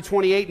Matthew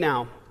 28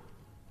 now.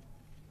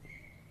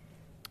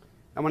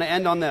 I want to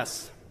end on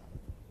this.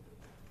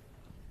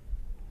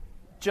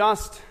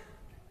 Just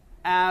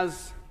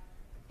as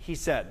he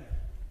said.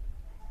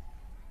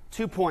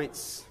 2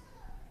 points.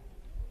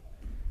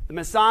 The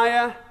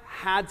Messiah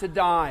had to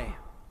die.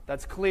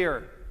 That's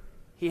clear.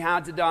 He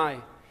had to die.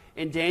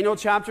 In Daniel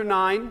chapter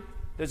 9,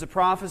 there's a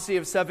prophecy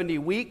of 70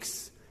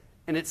 weeks,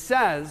 and it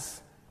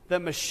says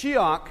that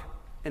Mashiach,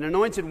 an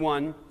anointed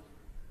one,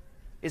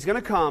 is going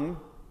to come,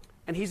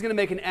 and he's going to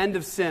make an end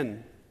of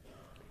sin.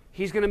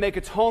 He's going to make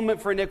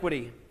atonement for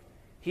iniquity.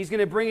 He's going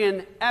to bring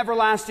in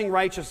everlasting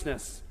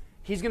righteousness.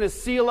 He's going to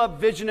seal up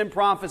vision and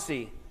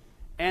prophecy,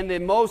 and the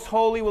most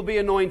holy will be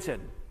anointed.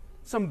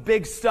 Some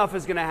big stuff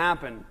is going to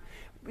happen.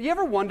 You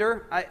ever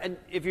wonder, and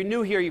if you're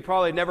new here, you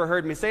probably never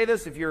heard me say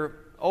this. If you're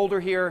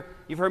older here,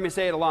 you've heard me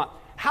say it a lot.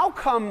 How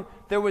come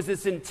there was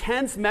this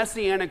intense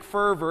messianic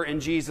fervor in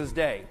Jesus'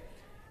 day?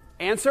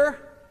 Answer,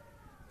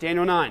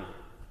 Daniel 9.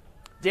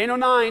 Daniel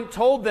 9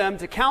 told them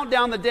to count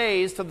down the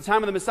days till the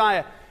time of the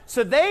Messiah.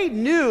 So they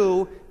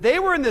knew they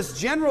were in this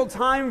general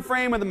time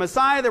frame of the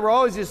Messiah. There were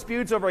always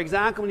disputes over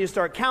exactly when you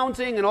start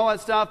counting and all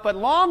that stuff. But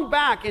long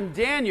back in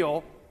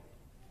Daniel,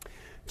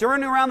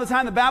 during around the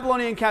time of the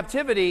Babylonian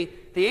captivity,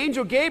 the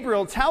angel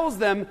Gabriel tells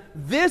them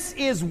this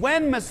is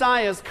when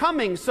Messiah is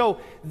coming.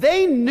 So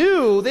they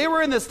knew they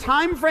were in this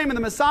time frame of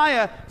the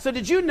Messiah. So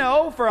did you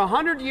know for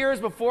 100 years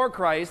before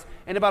Christ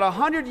and about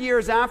 100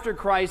 years after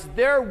Christ,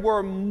 there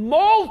were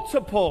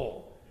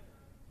multiple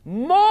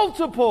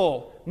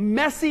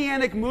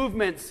messianic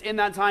movements in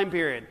that time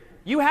period.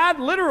 You had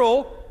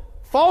literal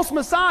false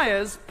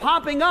messiahs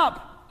popping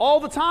up all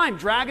the time,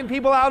 dragging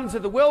people out into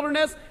the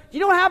wilderness.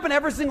 You know what happened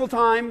every single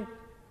time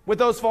with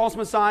those false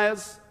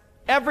messiahs?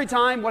 Every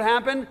time, what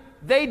happened?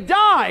 They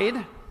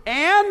died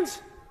and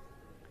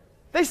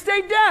they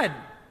stayed dead.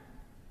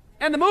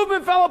 And the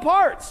movement fell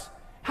apart.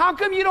 How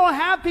come you don't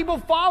have people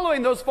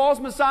following those false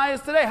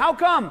messiahs today? How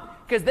come?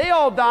 Because they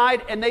all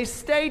died and they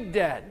stayed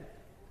dead.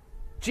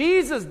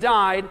 Jesus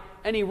died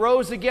and he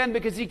rose again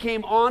because he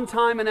came on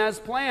time and as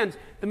planned.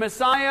 The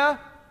Messiah,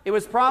 it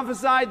was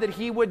prophesied that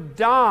he would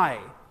die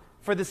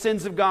for the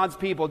sins of God's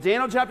people.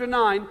 Daniel chapter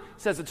 9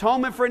 says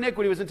atonement for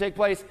iniquity was going to take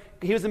place.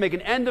 He was going to make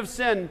an end of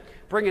sin,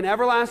 bring an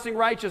everlasting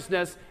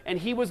righteousness, and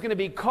he was going to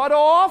be cut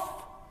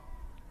off.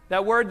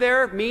 That word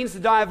there means to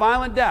die a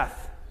violent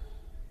death.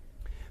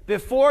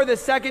 Before the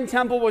second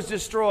temple was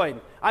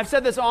destroyed. I've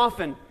said this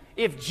often.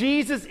 If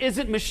Jesus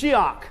isn't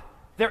Mashiach,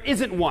 there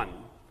isn't one.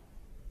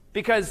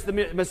 Because the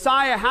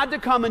Messiah had to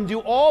come and do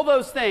all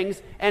those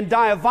things and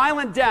die a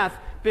violent death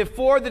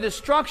before the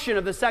destruction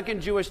of the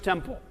second Jewish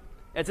temple.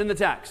 It's in the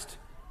text.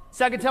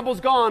 Second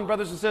temple's gone,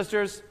 brothers and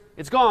sisters.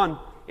 It's gone.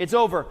 It's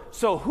over.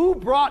 So who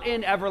brought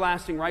in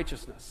everlasting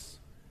righteousness?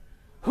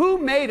 Who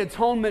made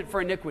atonement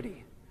for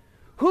iniquity?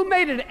 Who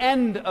made an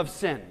end of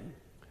sin?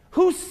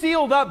 Who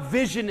sealed up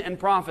vision and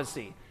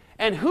prophecy?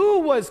 And who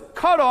was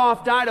cut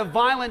off, died a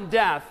violent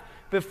death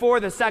before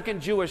the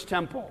second Jewish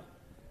temple?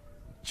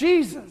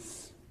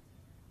 Jesus.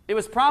 It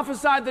was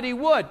prophesied that he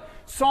would.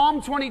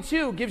 Psalm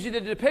 22 gives you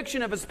the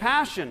depiction of his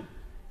passion.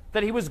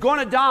 that he was going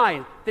to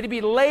die, that he'd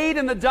be laid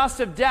in the dust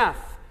of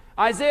death.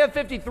 Isaiah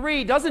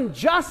 53 doesn't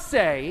just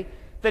say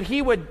that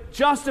he would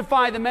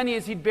justify the many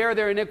as he'd bear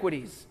their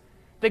iniquities,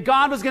 that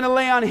God was going to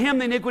lay on him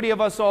the iniquity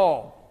of us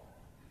all.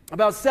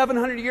 About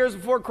 700 years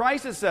before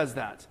Christ it says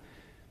that.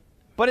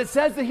 But it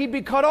says that he'd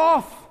be cut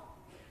off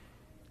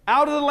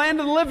out of the land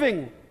of the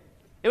living.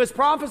 It was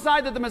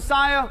prophesied that the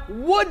Messiah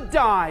would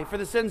die for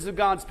the sins of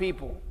God's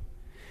people.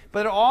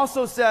 But it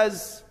also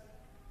says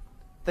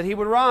that he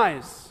would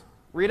rise.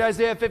 Read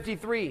Isaiah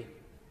 53.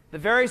 The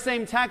very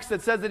same text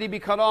that says that he'd be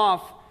cut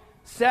off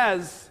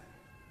says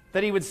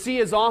that he would see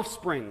his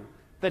offspring,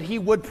 that he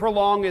would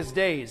prolong his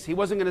days. He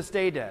wasn't going to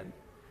stay dead.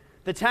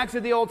 The text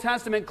of the Old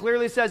Testament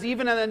clearly says,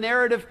 even in the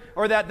narrative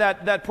or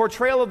that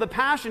portrayal of the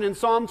Passion in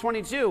Psalm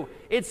 22,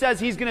 it says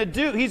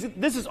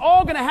this is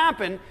all going to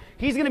happen.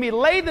 He's going to be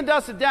laid in the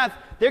dust of death.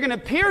 They're going to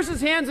pierce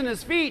his hands and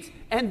his feet.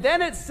 And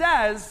then it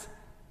says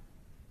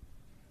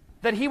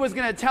that he was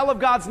going to tell of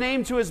God's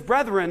name to his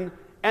brethren,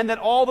 and that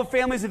all the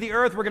families of the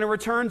earth were going to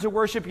return to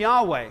worship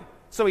Yahweh.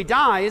 So he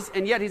dies,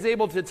 and yet he's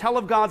able to tell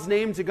of God's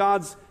name to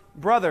God's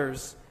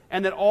brothers,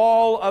 and that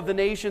all of the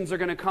nations are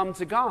going to come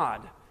to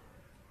God.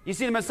 You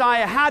see, the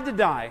Messiah had to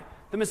die.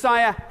 The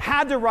Messiah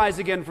had to rise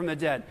again from the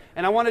dead.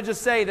 And I want to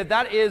just say that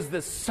that is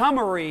the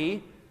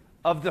summary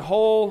of the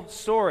whole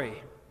story.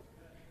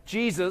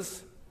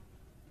 Jesus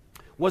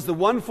was the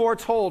one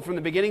foretold from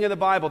the beginning of the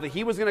Bible that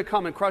he was going to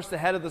come and crush the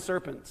head of the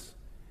serpents.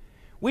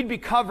 We'd be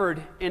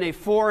covered in a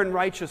foreign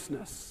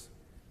righteousness.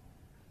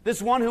 This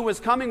one who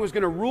was coming was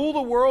going to rule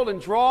the world and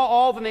draw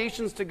all the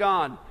nations to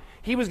God.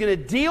 He was going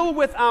to deal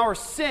with our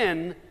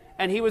sin,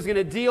 and he was going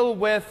to deal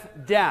with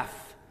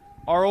death,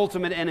 our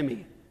ultimate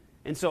enemy.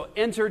 And so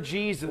enter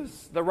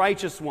Jesus, the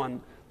righteous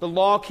one, the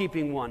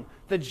law-keeping one,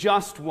 the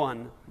just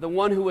one, the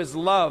one who is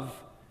love.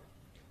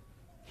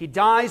 He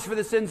dies for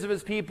the sins of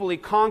his people. He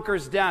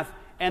conquers death.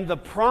 And the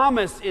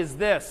promise is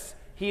this: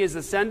 he is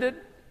ascended,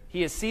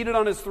 he is seated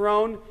on his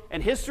throne,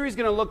 and history is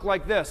going to look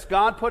like this: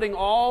 God putting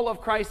all of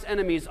Christ's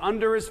enemies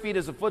under his feet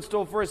as a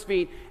footstool for his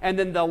feet, and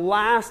then the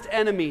last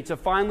enemy to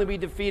finally be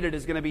defeated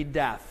is going to be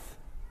death.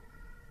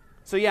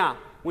 So yeah,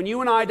 when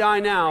you and I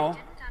die now, I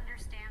didn't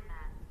understand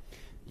that.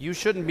 You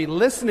shouldn't be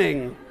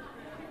listening.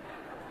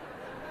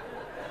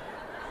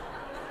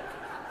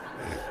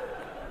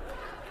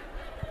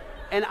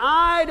 And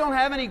I don't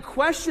have any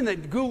question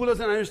that Google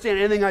doesn't understand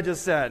anything I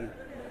just said,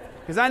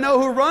 because I know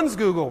who runs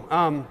Google.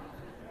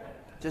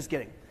 Just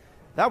kidding.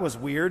 That was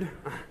weird.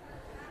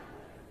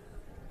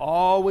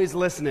 Always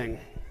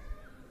listening.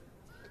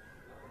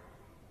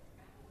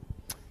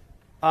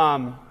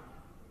 The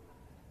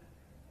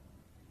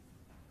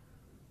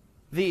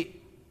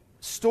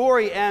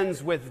story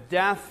ends with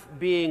death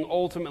being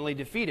ultimately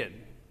defeated.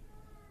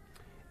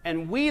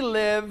 And we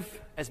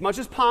live, as much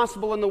as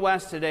possible in the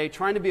West today,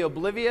 trying to be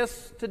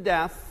oblivious to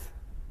death,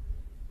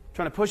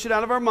 trying to push it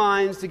out of our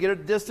minds to get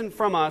it distant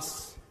from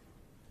us.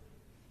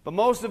 But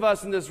most of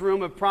us in this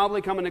room have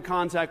probably come into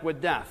contact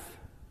with death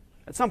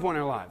at some point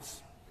in our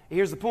lives. And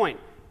here's the point: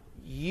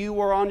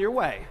 you are on your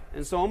way,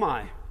 and so am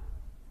I.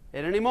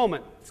 At any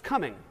moment, it's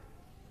coming.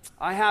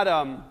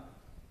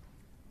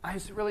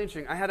 It's really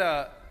interesting.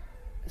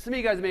 Some of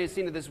you guys may have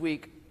seen it this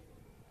week.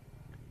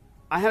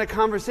 I had a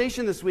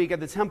conversation this week at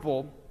the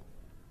temple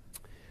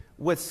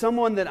with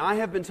someone that I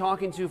have been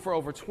talking to for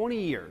over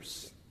 20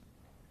 years.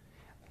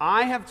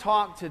 I have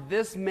talked to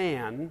this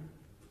man,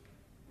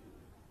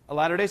 a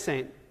Latter-day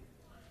Saint,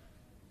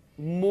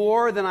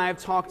 more than I have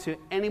talked to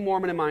any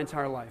Mormon in my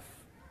entire life.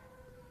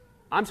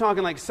 I'm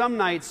talking like some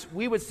nights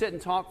we would sit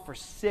and talk for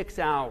 6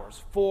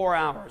 hours, 4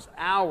 hours,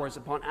 hours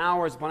upon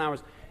hours upon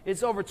hours.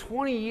 It's over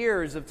 20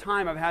 years of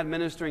time I've had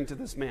ministering to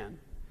this man.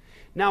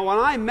 Now, when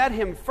I met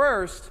him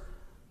first,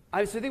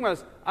 I was thinking about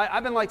this.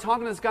 I've been like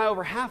talking to this guy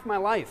over half my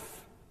life.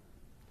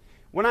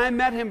 When I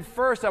met him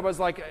first, I was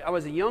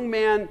a young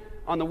man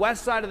on the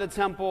west side of the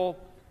temple,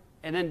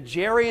 and then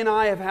Jerry and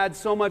I have had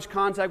so much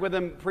contact with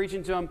him,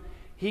 preaching to him.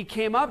 He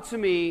came up to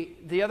me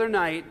the other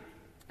night,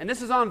 and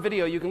this is on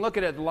video. You can look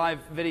at it, the live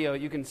video.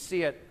 You can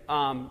see it.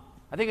 I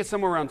think it's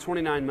somewhere around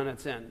 29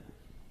 minutes in.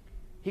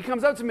 He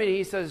comes up to me and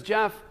he says,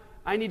 "Jeff,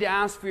 I need to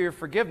ask for your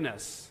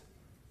forgiveness."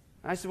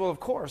 And I said, "Well, of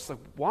course. Like,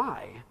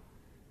 why?"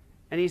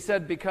 And he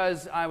said,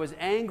 "Because I was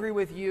angry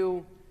with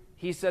you."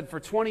 He said, "For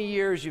 20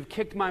 years, you've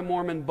kicked my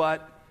Mormon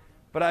butt,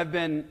 but I've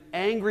been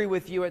angry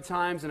with you at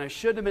times, and I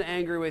shouldn't have been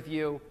angry with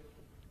you."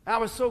 And I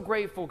was so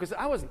grateful, because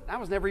I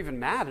was never even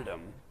mad at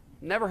him.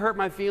 Never hurt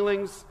my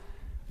feelings.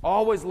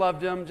 Always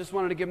loved him. Just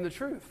wanted to give him the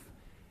truth.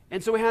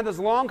 And so we had this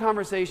long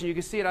conversation. You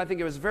can see it. I think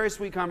it was a very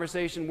sweet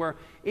conversation where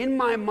in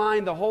my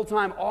mind the whole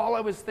time, all I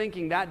was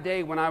thinking that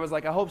day when I was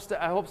like, I hope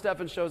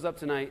Stephan shows up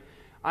tonight,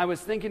 I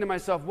was thinking to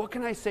myself, what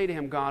can I say to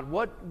him, God?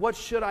 What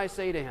should I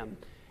say to him?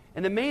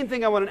 And the main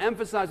thing I want to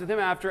emphasize with him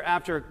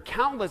after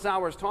countless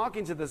hours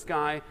talking to this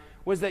guy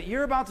was that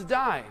you're about to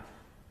die.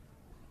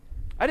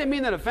 I didn't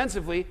mean that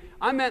offensively.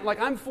 I meant like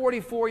I'm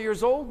 44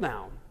 years old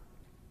now.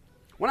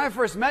 When I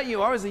first met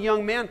you, I was a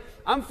young man.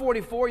 I'm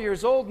 44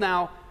 years old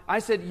now. I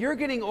said, you're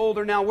getting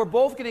older now. We're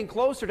both getting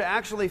closer to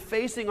actually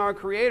facing our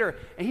Creator.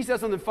 And he said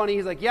something funny.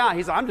 He's like, yeah.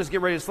 He's like, I'm just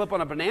getting ready to slip on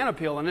a banana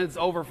peel and it's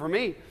over for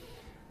me.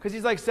 Because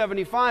he's like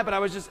 75. But I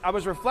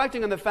was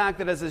reflecting on the fact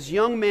that as this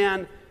young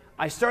man,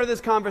 I started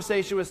this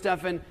conversation with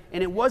Stefan,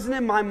 and it wasn't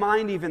in my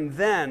mind even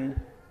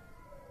then.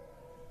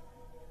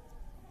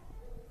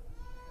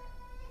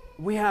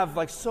 We have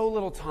like so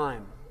little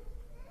time,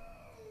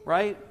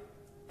 right?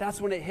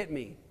 That's when it hit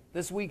me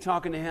this week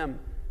talking to him,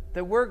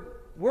 that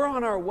we're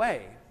on our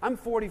way. I'm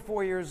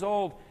 44 years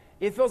old.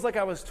 It feels like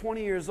I was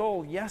 20 years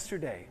old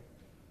yesterday.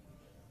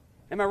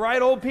 Am I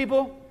right, old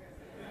people?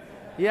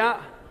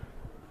 Yeah.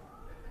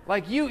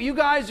 Like you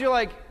guys, you're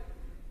like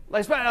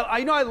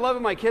I know I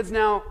love my kids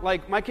now.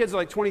 Like my kids are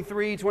like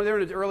 23, 20, they're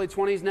in their early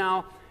 20s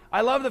now.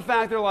 I love the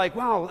fact they're like,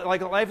 wow,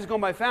 like life is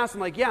going by fast.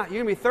 I'm like, yeah,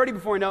 you're going to be 30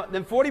 before you know it,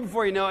 then 40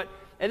 before you know it,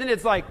 and then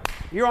it's like,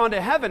 you're on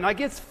to heaven. Like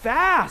it's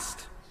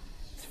fast.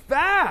 It's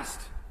fast.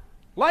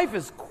 Life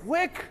is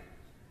quick.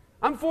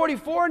 I'm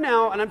 44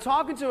 now, and I'm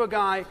talking to a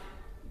guy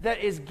that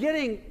is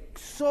getting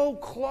so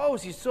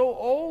close. He's so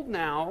old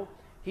now.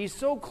 He's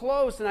so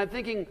close, and I'm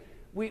thinking,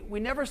 we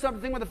never stop to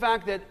think with the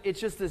fact that it's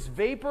just this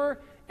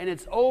vapor, and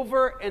it's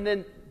over, and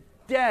then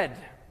dead.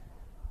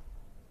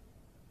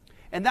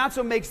 And that's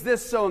what makes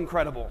this so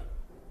incredible.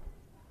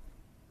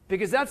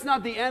 Because that's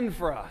not the end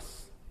for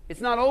us.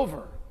 It's not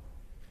over.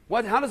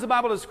 How does the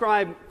Bible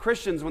describe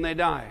Christians when they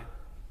die?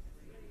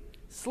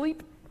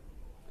 Sleep.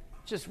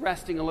 Just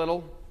resting a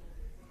little.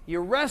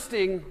 You're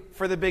resting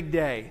for the big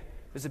day.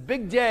 There's a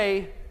big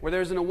day where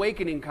there's an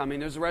awakening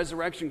coming. There's a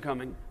resurrection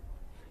coming.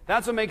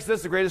 That's what makes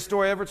this the greatest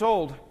story ever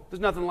told.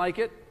 There's nothing like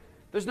it.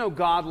 There's no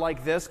God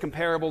like this,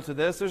 comparable to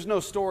this. There's no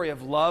story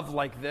of love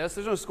like this.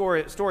 There's no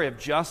story of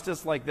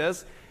justice like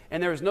this.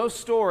 And there's no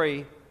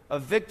story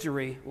of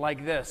victory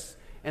like this.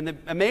 And the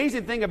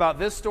amazing thing about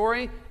this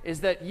story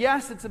is that,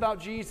 yes, it's about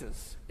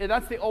Jesus.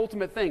 That's the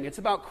ultimate thing. It's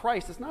about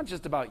Christ. It's not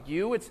just about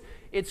you.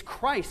 It's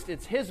Christ.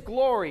 It's His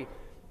glory.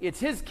 It's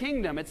His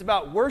kingdom. It's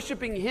about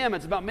worshiping Him.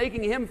 It's about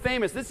making Him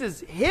famous. This is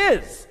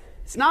His.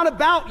 It's not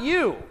about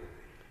you.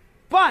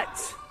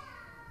 But,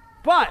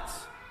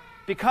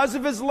 because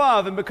of His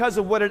love and because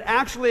of what it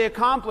actually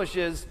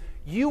accomplishes,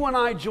 you and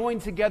I join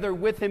together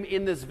with Him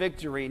in this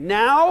victory.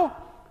 Now,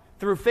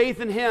 through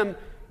faith in Him,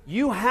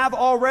 you have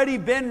already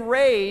been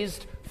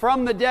raised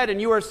from the dead,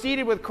 and you are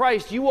seated with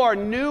Christ. You are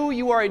new.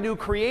 You are a new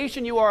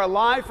creation. You are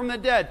alive from the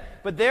dead.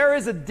 But there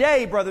is a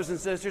day, brothers and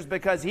sisters,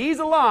 because He's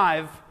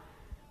alive,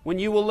 when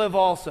you will live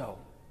also.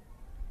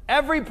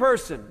 Every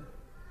person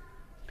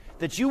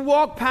that you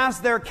walk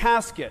past their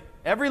casket,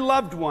 every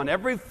loved one,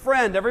 every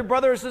friend, every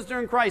brother or sister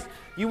in Christ,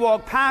 you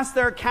walk past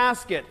their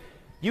casket,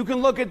 you can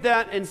look at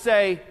that and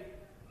say,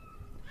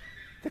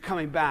 they're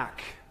coming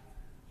back.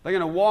 They're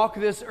going to walk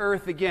this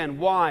earth again.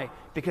 Why?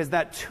 Because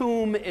that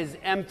tomb is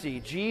empty.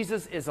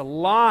 Jesus is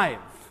alive.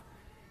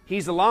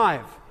 He's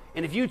alive.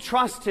 And if you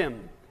trust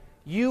Him,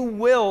 you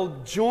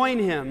will join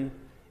Him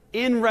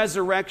in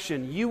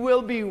resurrection. You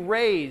will be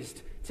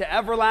raised to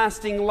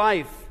everlasting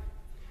life.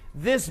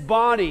 This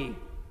body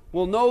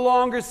will no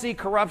longer see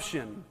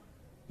corruption.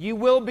 You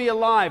will be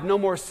alive. No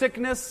more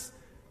sickness,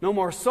 no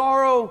more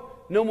sorrow,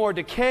 no more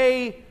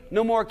decay,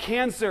 no more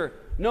cancer,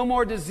 no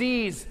more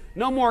disease,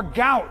 no more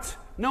gout,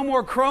 no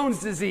more Crohn's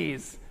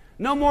disease,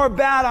 no more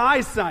bad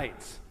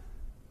eyesight,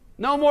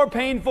 no more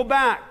painful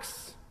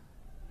backs,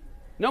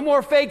 no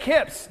more fake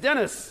hips.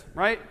 Dennis,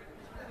 right?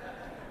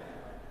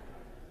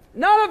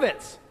 None of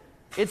it.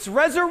 It's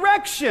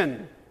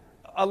resurrection,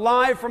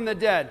 alive from the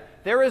dead.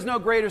 There is no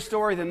greater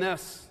story than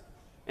this.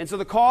 And so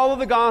the call of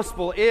the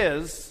gospel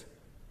is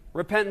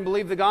repent and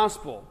believe the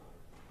gospel.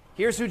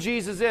 Here's who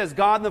Jesus is: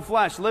 God in the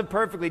flesh, lived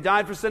perfectly,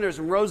 died for sinners,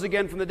 and rose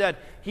again from the dead.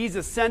 He's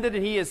ascended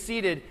and He is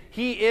seated.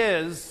 He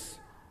is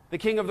the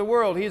King of the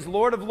world. He is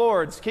Lord of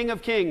lords, King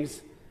of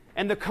kings.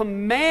 And the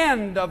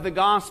command of the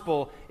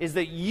gospel is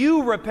that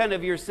you repent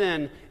of your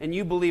sin and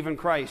you believe in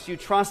Christ. You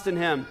trust in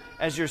Him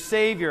as your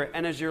Savior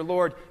and as your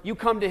Lord. You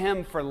come to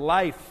Him for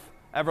life,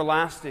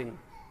 everlasting,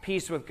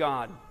 peace with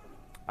God.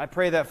 I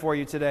pray that for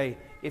you today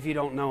if you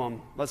don't know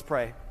Him. Let's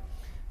pray.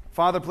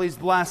 Father, please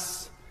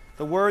bless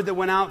the word that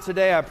went out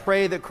today. I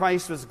pray that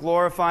Christ was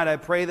glorified. I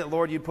pray that,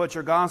 Lord, you put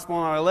your gospel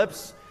on our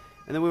lips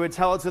and that we would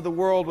tell it to the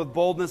world with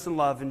boldness and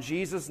love. In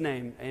Jesus'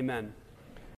 name, amen.